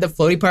boats where it had the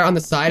floaty part on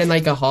the side and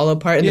like a hollow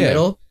part in the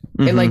middle,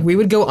 and like we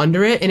would go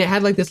under it, and it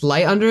had like this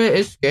light under it.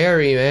 It's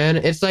scary, man.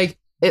 It's like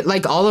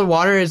all the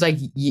water is like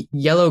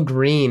yellow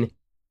green,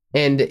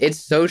 and it's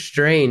so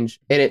strange,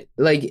 and it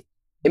like.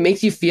 It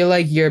makes you feel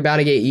like you're about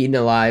to get eaten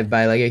alive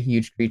by like a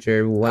huge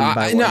creature one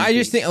by one. No, I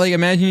just think like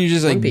imagine you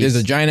just like One Piece. there's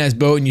a giant ass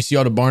boat and you see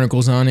all the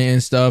barnacles on it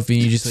and stuff, and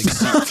you just like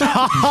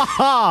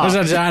There's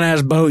a giant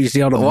ass boat. You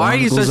see all the. Why are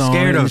you so barnacles on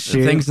scared and of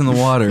shit. things in the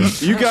water?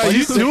 You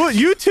guys,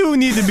 you two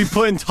need to be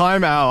put in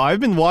time out. I've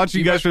been watching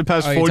you guys for the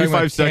past Oh, you're talking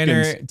 45 about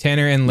seconds.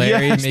 Tanner and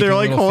Larry. Yes, making they're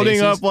like little holding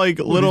faces. up like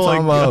little What are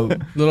you like. talking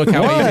about? little What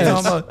cowboy are you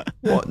faces. talking about?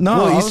 What? No,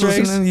 Little I was Easter eggs?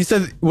 listening. You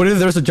said what if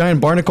there's a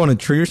giant barnacle on a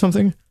tree or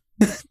something?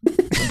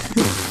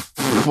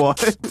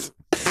 What?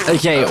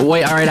 Okay,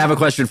 wait. All right, I have a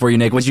question for you,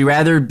 Nick. Would you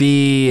rather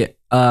be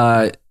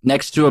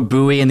next to a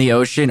buoy in the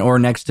ocean or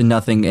next to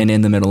nothing and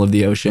in the middle of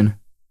the ocean?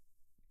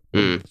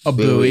 A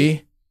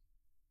buoy.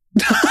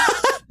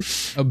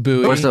 A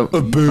buoy. Or so,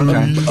 A buoy.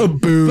 okay. A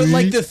buoy. But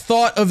like the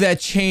thought of that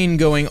chain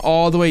going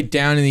all the way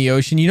down in the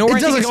ocean, you know where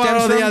It I think doesn't it go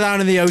stems all the way from?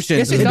 down in the ocean.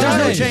 Yes, it There's no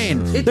does.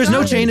 chain. It There's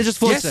no does. chain. It just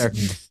floats Yes. there.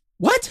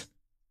 What?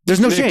 There's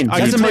no Nick, chain. I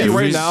That's can tell you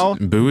right Buoys- now.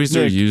 Buoys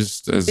are Nick,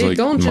 used as they like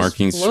don't just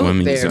marking float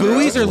swimming there. zones.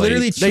 Buoys are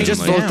literally lakes, They chained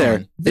just and, float like,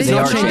 there. They don't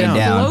are chain chained down.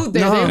 down. Float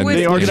there. No, They would,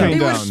 they are they chained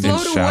would down.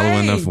 float In shallow away.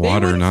 enough They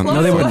water, would not float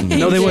No, they wouldn't. away,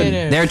 No, they wouldn't.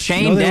 Tanner. They're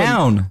chained No, they wouldn't.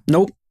 down.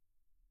 Nope.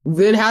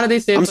 Then how do they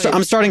stay in place?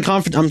 I'm starting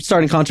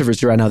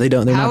controversy right now. They're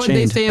How not would they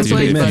chained. stay in Dude,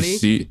 place,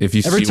 if buddy? if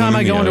you Every see time one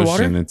I in go the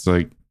underwater- ocean, it's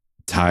like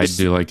tied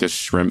to like a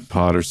shrimp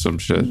pod or some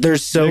shit. They're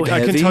so Nick,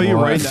 heavy. I can tell you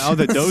What? right now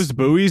that those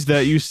buoys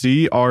that you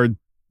see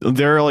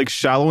they're like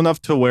shallow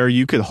enough to where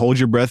you could hold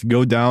your breath,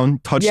 go down,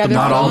 touch Yeah, the they're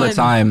Not bottom. all the fun.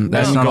 time.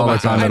 That's No. not all the I'm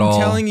time at I'm all.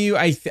 telling you,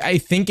 I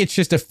think it's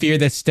just a fear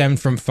that stemmed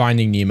from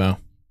Finding Nemo.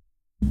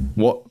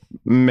 What?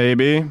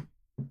 Maybe.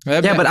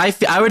 Yeah, but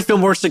I would feel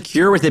more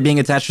secure with it being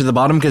attached to the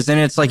bottom because then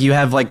it's like you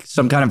have like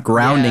some kind of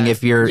grounding Yeah.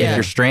 if you're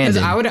Because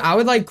stranded. I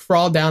would like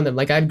crawl down them.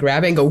 Like I'd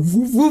grab it and go woof,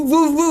 woof,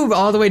 woof, woof,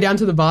 all the way down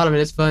to the bottom,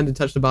 and it's fun to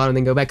touch the bottom and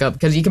then go back up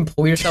because you can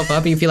pull yourself up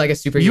and you feel like a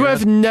superhero. You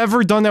have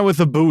never done that with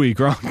a buoy,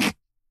 Gronk.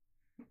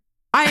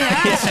 I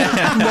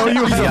have. No,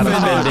 you haven't.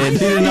 offended. He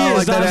did not He like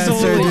is that answer,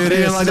 absolutely dude. He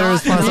didn't like the Not-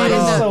 response not at in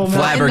all. the- not in the-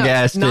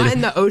 Flabbergasted. Not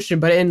in the ocean,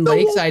 but in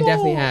lakes, I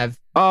definitely have.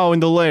 Oh, in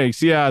the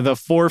lakes, yeah, the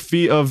 4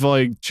 feet of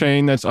like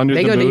chain that's under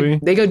They the go buoy.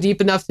 deep. They go deep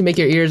enough to make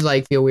your ears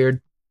like feel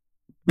weird.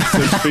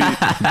 6 feet.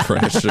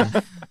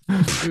 Pressure.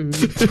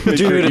 Make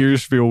your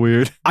ears feel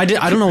weird. I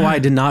don't know why I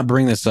did not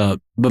bring this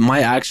up, but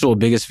my actual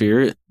biggest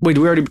fear. Wait, did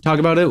we already talk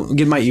about it?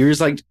 Get my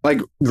ears like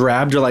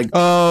grabbed or like.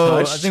 Oh,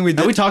 touched? I think we did.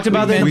 Have we talked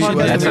about that in the podcast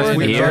that's before? what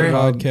we Our hear.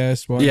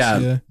 podcast once,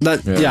 Yeah,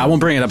 yeah. I won't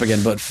bring it up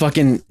again. But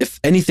fucking, if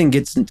anything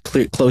gets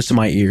close to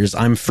my ears,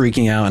 I'm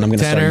freaking out and I'm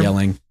gonna Tanner. start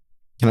yelling.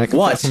 Can I confess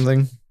What?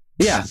 something?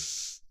 Yeah,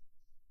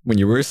 When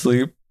you were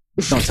asleep,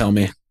 don't tell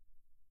me.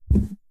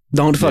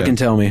 Don't fucking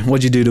tell me.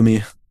 What'd you do to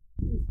me?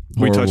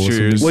 We Horrible touched your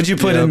listening. ears. What'd you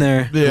put Yep. in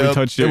there? yeah,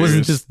 touched it your wasn't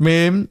ears. just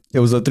me. It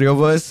was the three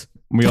of us.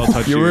 We all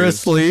touched You your were ears.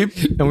 asleep,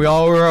 and we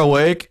all were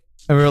awake,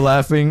 and we were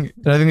laughing.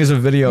 And I think there's a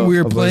video. We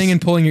were of playing us.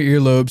 and pulling your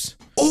earlobes.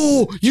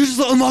 Oh, you just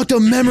unlocked a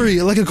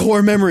memory, like a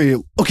core memory.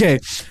 Okay,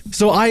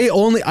 so I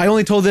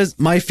only told this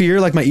my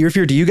fear, like my ear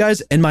fear, to you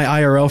guys and my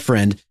IRL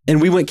friend,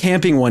 and we went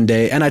camping one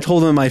day, and I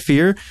told them my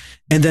fear,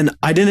 and then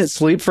I didn't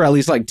sleep for at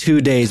least like 2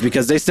 days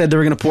because they said they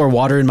were gonna pour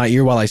water in my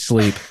ear while I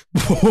sleep.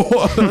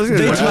 What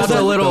about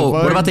the little?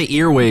 What about the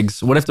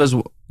earwigs? What if those?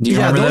 Do you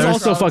Yeah, remember those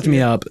those? also fucked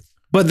me up.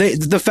 But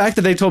the fact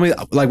that they told me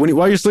like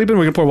while you're sleeping,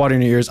 we're gonna pour water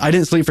in your ears. I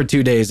didn't sleep for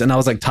 2 days, and I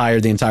was like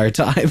tired the entire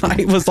time.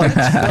 I was like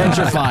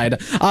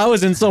petrified. I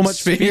was in so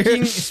much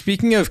fear.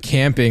 Speaking of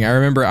camping, I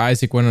remember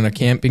Isaac went on a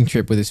camping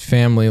trip with his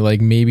family like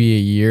maybe a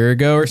year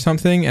ago or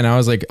something, and I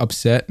was like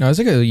upset. No, it was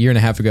like a year and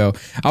a half ago.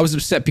 I was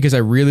upset because I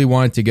really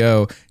wanted to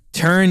go.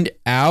 Turned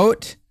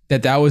out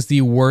that was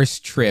the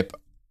worst trip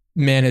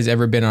man has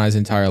ever been on his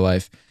entire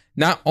life.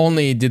 Not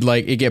only did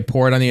like it get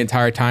poured on the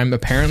entire time,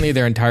 apparently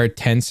their entire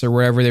tents or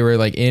wherever they were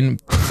like in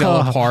fell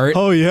apart.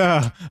 Oh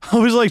yeah, I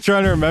was like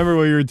trying to remember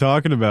what you were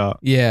talking about.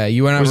 Yeah,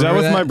 you went. Was that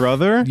remember with my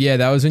brother? Yeah,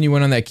 that was when you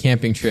went on that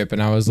camping trip,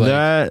 and I was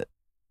like,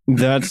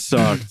 That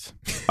sucked.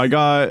 I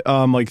got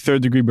like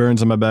 3rd-degree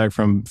burns on my back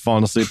from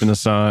falling asleep in the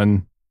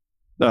sun.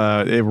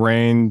 It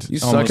rained You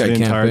suck almost at the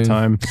entire camping.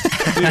 time.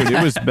 Dude,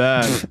 it was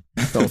bad.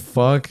 the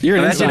fuck? You're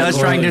an Imagine inside us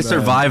boy. trying to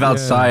survive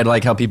outside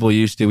like how people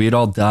used to. We'd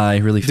all die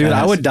really fast. Dude,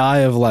 I would die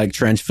of like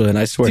trench foot.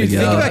 I swear dude, to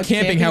think God. about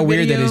camping. How Camping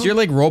weird that video? is. You're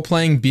like role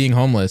playing being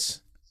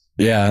homeless.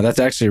 Yeah, that's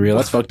actually real.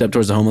 That's fucked up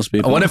towards the homeless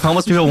people. What if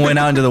homeless people went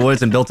out into the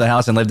woods and built a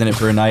house and lived in it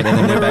for a night and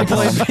then went back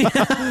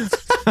home?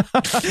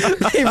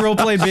 They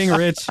roleplayed being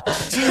rich.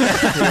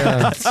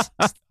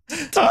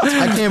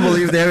 I can't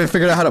believe they haven't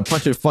figured out how to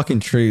punch a fucking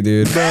tree,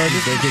 dude.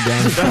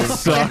 That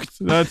sucked.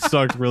 That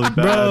sucked really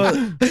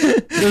bad. Bro,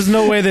 there's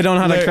no way they don't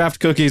know how to craft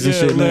cookies and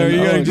shit. Larry, you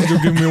man. gotta just go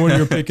give me one of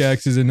your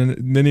pickaxes, and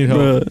then they need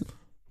help.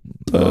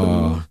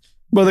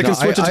 Bro, they can No,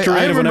 switch it to I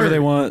creative whenever remember- they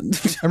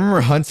want. I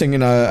remember hunting,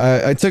 and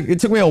it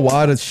took me a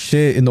while to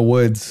shit in the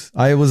woods.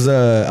 I was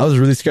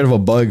really scared of a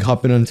bug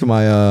hopping into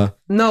my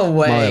No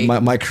way.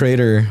 my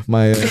crater,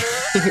 my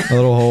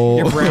little hole.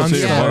 Your brown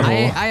Yeah, star.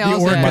 I The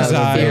also have orca's a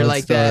eye. fear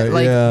like that. Star,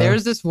 Like yeah. there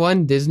was this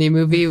one Disney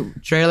movie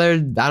trailer. I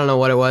don't know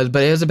what it was,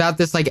 but it was about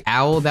this like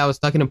owl that was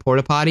stuck in a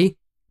porta potty,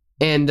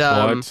 and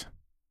What?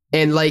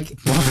 and like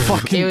What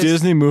fucking it was-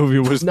 Disney movie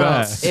was no,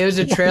 that? it was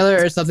a trailer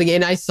or something,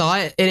 and I saw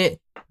it, and it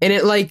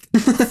like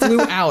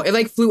flew out. It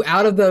like flew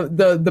out of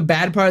the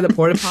bad part of the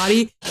porta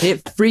potty.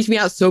 It freaked me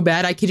out so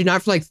bad. I kid you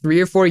not, for like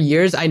 3 or 4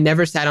 years, I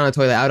never sat on a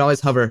toilet. I would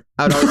always hover.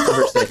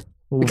 sit.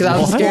 Because I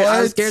was What? scared.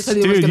 I was scared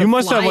something was Dude, gonna you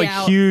must have fly like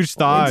out. huge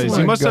thighs. my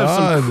You must have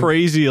some God.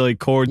 crazy like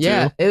cord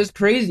Yeah, too. it was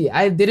crazy.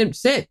 I didn't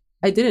sit.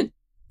 I didn't.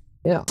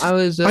 Yeah, I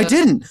was. I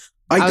didn't.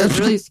 I was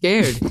really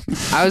scared.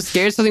 I was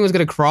scared something was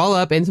gonna crawl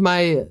up into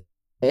my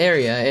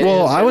area. and it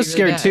Well, I really, was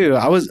really scared bad. too.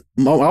 I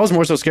was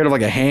more so scared of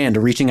like a hand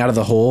reaching out of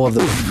the hole of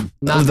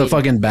Not the me.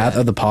 fucking bath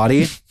of the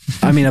potty.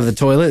 I mean of the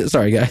toilet.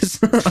 Sorry guys.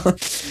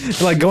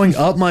 Like going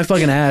up my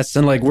fucking ass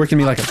and like working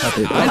me like a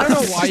puppet. I don't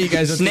know why you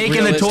guys are Snake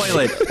in the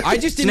toilet. I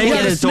just didn't. Snake want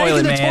in to the Snake toilet,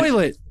 in the man.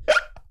 toilet.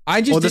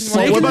 I just the didn't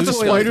snake want What in about the the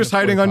toilet. spiders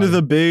hiding under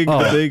the big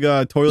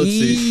toilet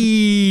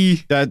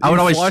seat? That I would you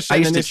always- flush I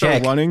and used then they to start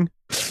check. running.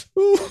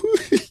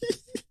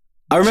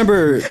 I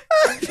remember.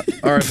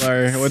 All right,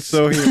 Larry, what's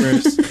so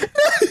humorous?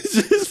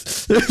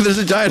 There's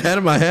a giant head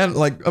in my hand.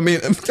 Like, I mean,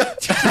 I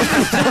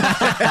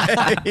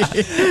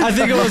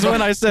think it was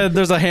when I said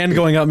there's a hand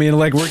going up me and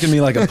like working me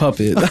like a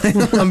puppet.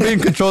 I'm being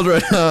controlled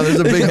right now. There's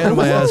a big head in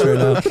my ass right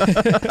now.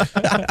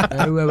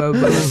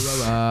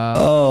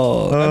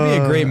 Oh, That'd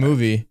be a great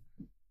movie.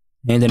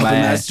 Hand in my Puppet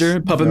ass.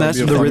 Master, Puppet That would be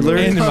Master, a the fun Riddler.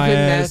 movie. Hand in my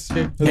ass.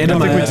 Hand I in think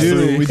my we ass.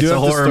 do. We do It's a have to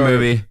horror start.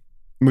 movie.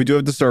 We do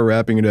have to start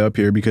wrapping it up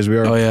here because we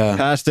are Oh yeah,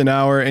 past an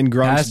hour and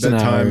Grunk's Past an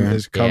bedtime hour.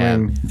 is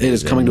coming. it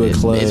is coming to a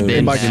close. It's been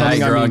And by bad.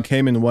 coming, I mean Grunk.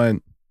 came and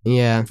went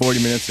Yeah.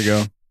 40 minutes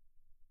ago.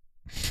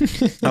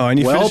 Oh,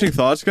 any Well, finishing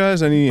thoughts,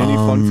 guys? Any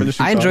fun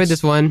finishing? I enjoyed thoughts?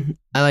 this one.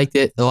 I liked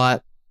it a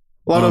lot.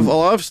 A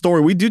lot of story.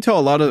 We do tell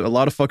a lot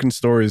of fucking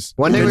stories.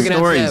 One day Good we're gonna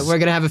stories. we're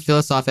gonna have a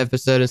philosoph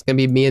episode. It's gonna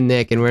be me and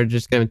Nick, and we're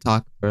just gonna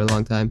talk for a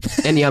long time.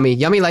 And Yummy,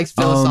 Yummy likes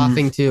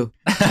philosophing too.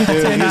 Dude,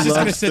 Tanner's he just gonna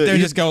loves sit to- there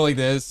and just go like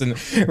this. And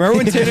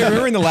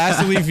remember in the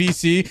last Elite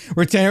VC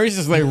where Tanner was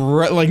just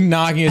like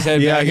knocking his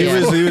head Yeah, back.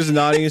 he was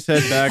nodding his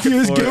head back.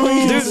 And forth.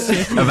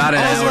 About an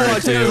hour or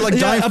Like, there's two. like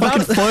giant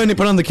fucking foot, and he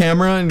put on the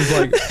camera, and he's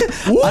like, Dude,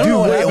 what wait,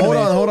 happened to me?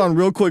 hold on,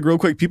 real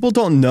quick. People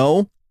don't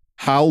know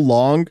how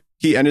long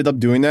he ended up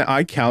doing that.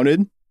 I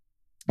counted,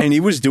 and he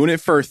was doing it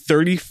for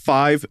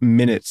 35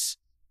 minutes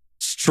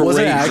straight. Was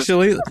it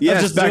actually?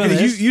 Yes, Just back doing in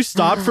this? you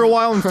stopped for a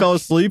while and fell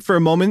asleep for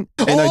a moment,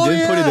 and I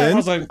didn't put it in. I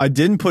was like- I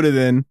didn't put it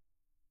in,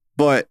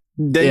 but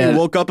then Yeah. you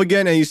woke up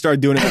again and you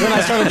started doing it. then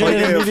I started doing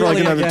it for like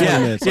immediately another again.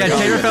 20 minutes. Yeah, Like,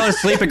 Tanner fell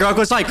asleep, and Grunk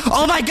was like,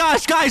 "Oh my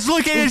gosh, guys,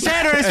 look at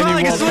Tanner is And he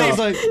falling woke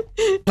asleep."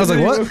 up. I was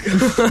like,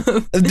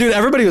 what? Dude,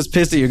 everybody was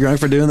pissed at you, Grunk,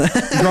 for doing that.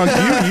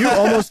 Grunk, you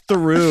almost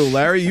threw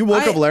Larry. You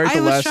woke up Larry at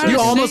the last trying to You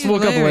second. almost say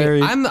woke up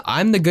Larry.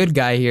 I'm the good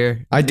guy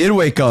here. I did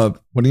wake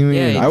up. What do you mean?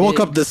 Yeah, you I woke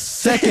did. up the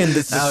second.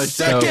 The That was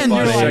so second. funny.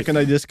 You're The like, second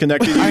I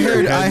disconnected you, I your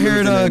heard head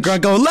moved an inch.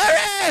 Grant go, Larry!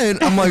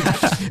 And I'm like,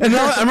 and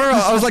I remember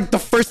I was like, the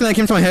first thing that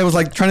came to my head was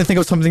like trying to think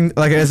of something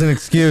like as an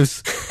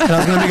excuse. And I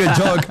was going to make a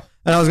joke.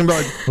 And I was going to be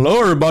like,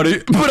 hello, everybody.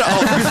 But before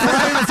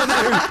I even said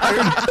that, I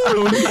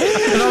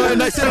heard,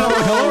 and I said,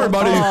 hello,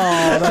 everybody.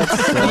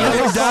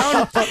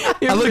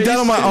 And I looked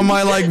down on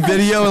my like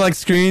video like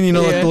screen, you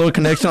know, like the little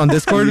connection on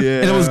Discord. And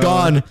it was Yeah.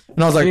 gone.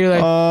 And I was like, And you're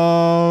like,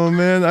 Oh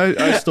man,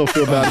 I still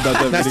feel bad about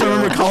that and I still video.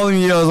 remember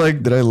calling you. I was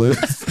like, did I lose?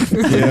 Yeah,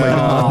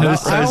 That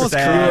was I almost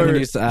cried. when you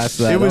used to ask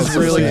that. It was That so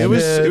really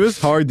sad. it was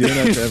hard doing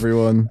that to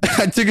everyone.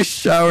 I took a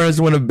shower and just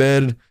went to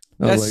bed.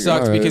 I That was like,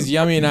 sucked all right. because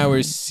Yummy and I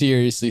were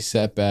seriously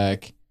set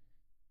back.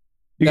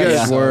 You That guys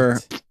sucked. were.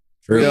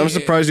 Yeah, I'm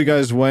surprised you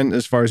guys went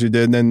as far as you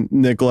did. And then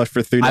Nick left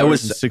for $3 I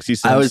was- and 60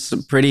 cents. I was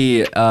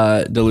pretty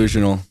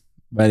delusional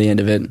by the end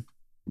of it.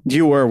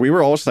 You were. We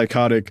were all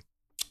psychotic.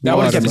 That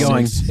We was all kept had going.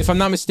 moments. If I'm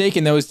not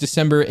mistaken, that was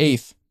December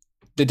 8th,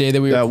 the day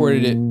that we That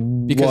recorded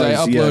it, because I was,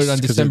 uploaded yes, on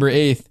 'cause December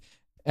 8th,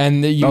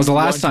 and That was the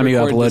last wanted to time you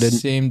record the uploaded.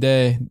 Same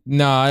day.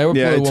 No, I uploaded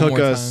Yeah, it one took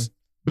more us.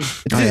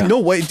 time. Dude, no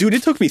way, dude!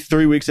 It took me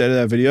 3 weeks to edit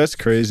that video. That's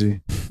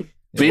crazy.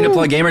 We need to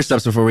plug gamer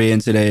stuffs before we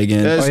end today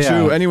again. That's Oh, yeah.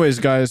 true. Anyways,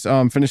 guys,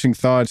 finishing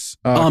thoughts.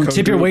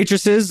 Tip your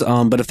waitresses,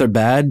 but if they're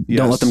bad, Yes.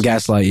 don't let them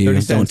gaslight you. 30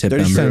 Don't cents. tip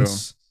 30 them.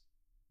 cents.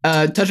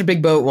 touch a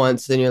big boat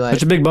once in your life.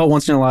 Such a big boat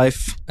once in your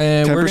life.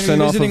 And we're going to 10%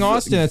 be off visiting of-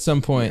 Austin at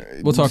some point.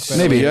 We'll talk about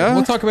Maybe, it. yeah?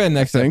 We'll talk about it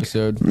next think.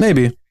 episode.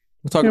 Maybe.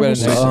 We'll talk about it we'll next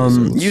see.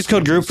 episode. Use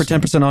code group for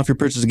 10% off your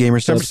purchase of gamer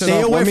stuff. 10% Stay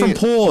off. away Let from me-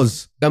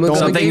 pools.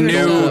 Something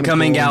new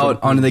coming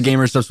out onto the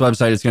gamer stuffs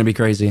website. It's gonna be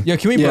crazy. Yo,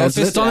 can we Yeah, bro it's,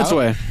 fist it's on it its out?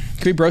 way.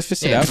 Can we bro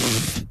fist it out?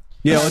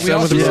 Yeah, let's We end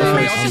all with the should bro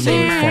say- fist. we all should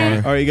say-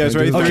 All right, you guys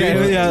ready?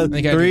 Okay, yeah.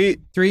 Okay, 3,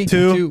 3,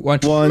 2, 2, 1.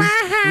 1.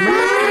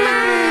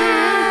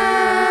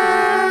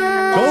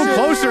 Go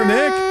closer,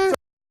 Nick.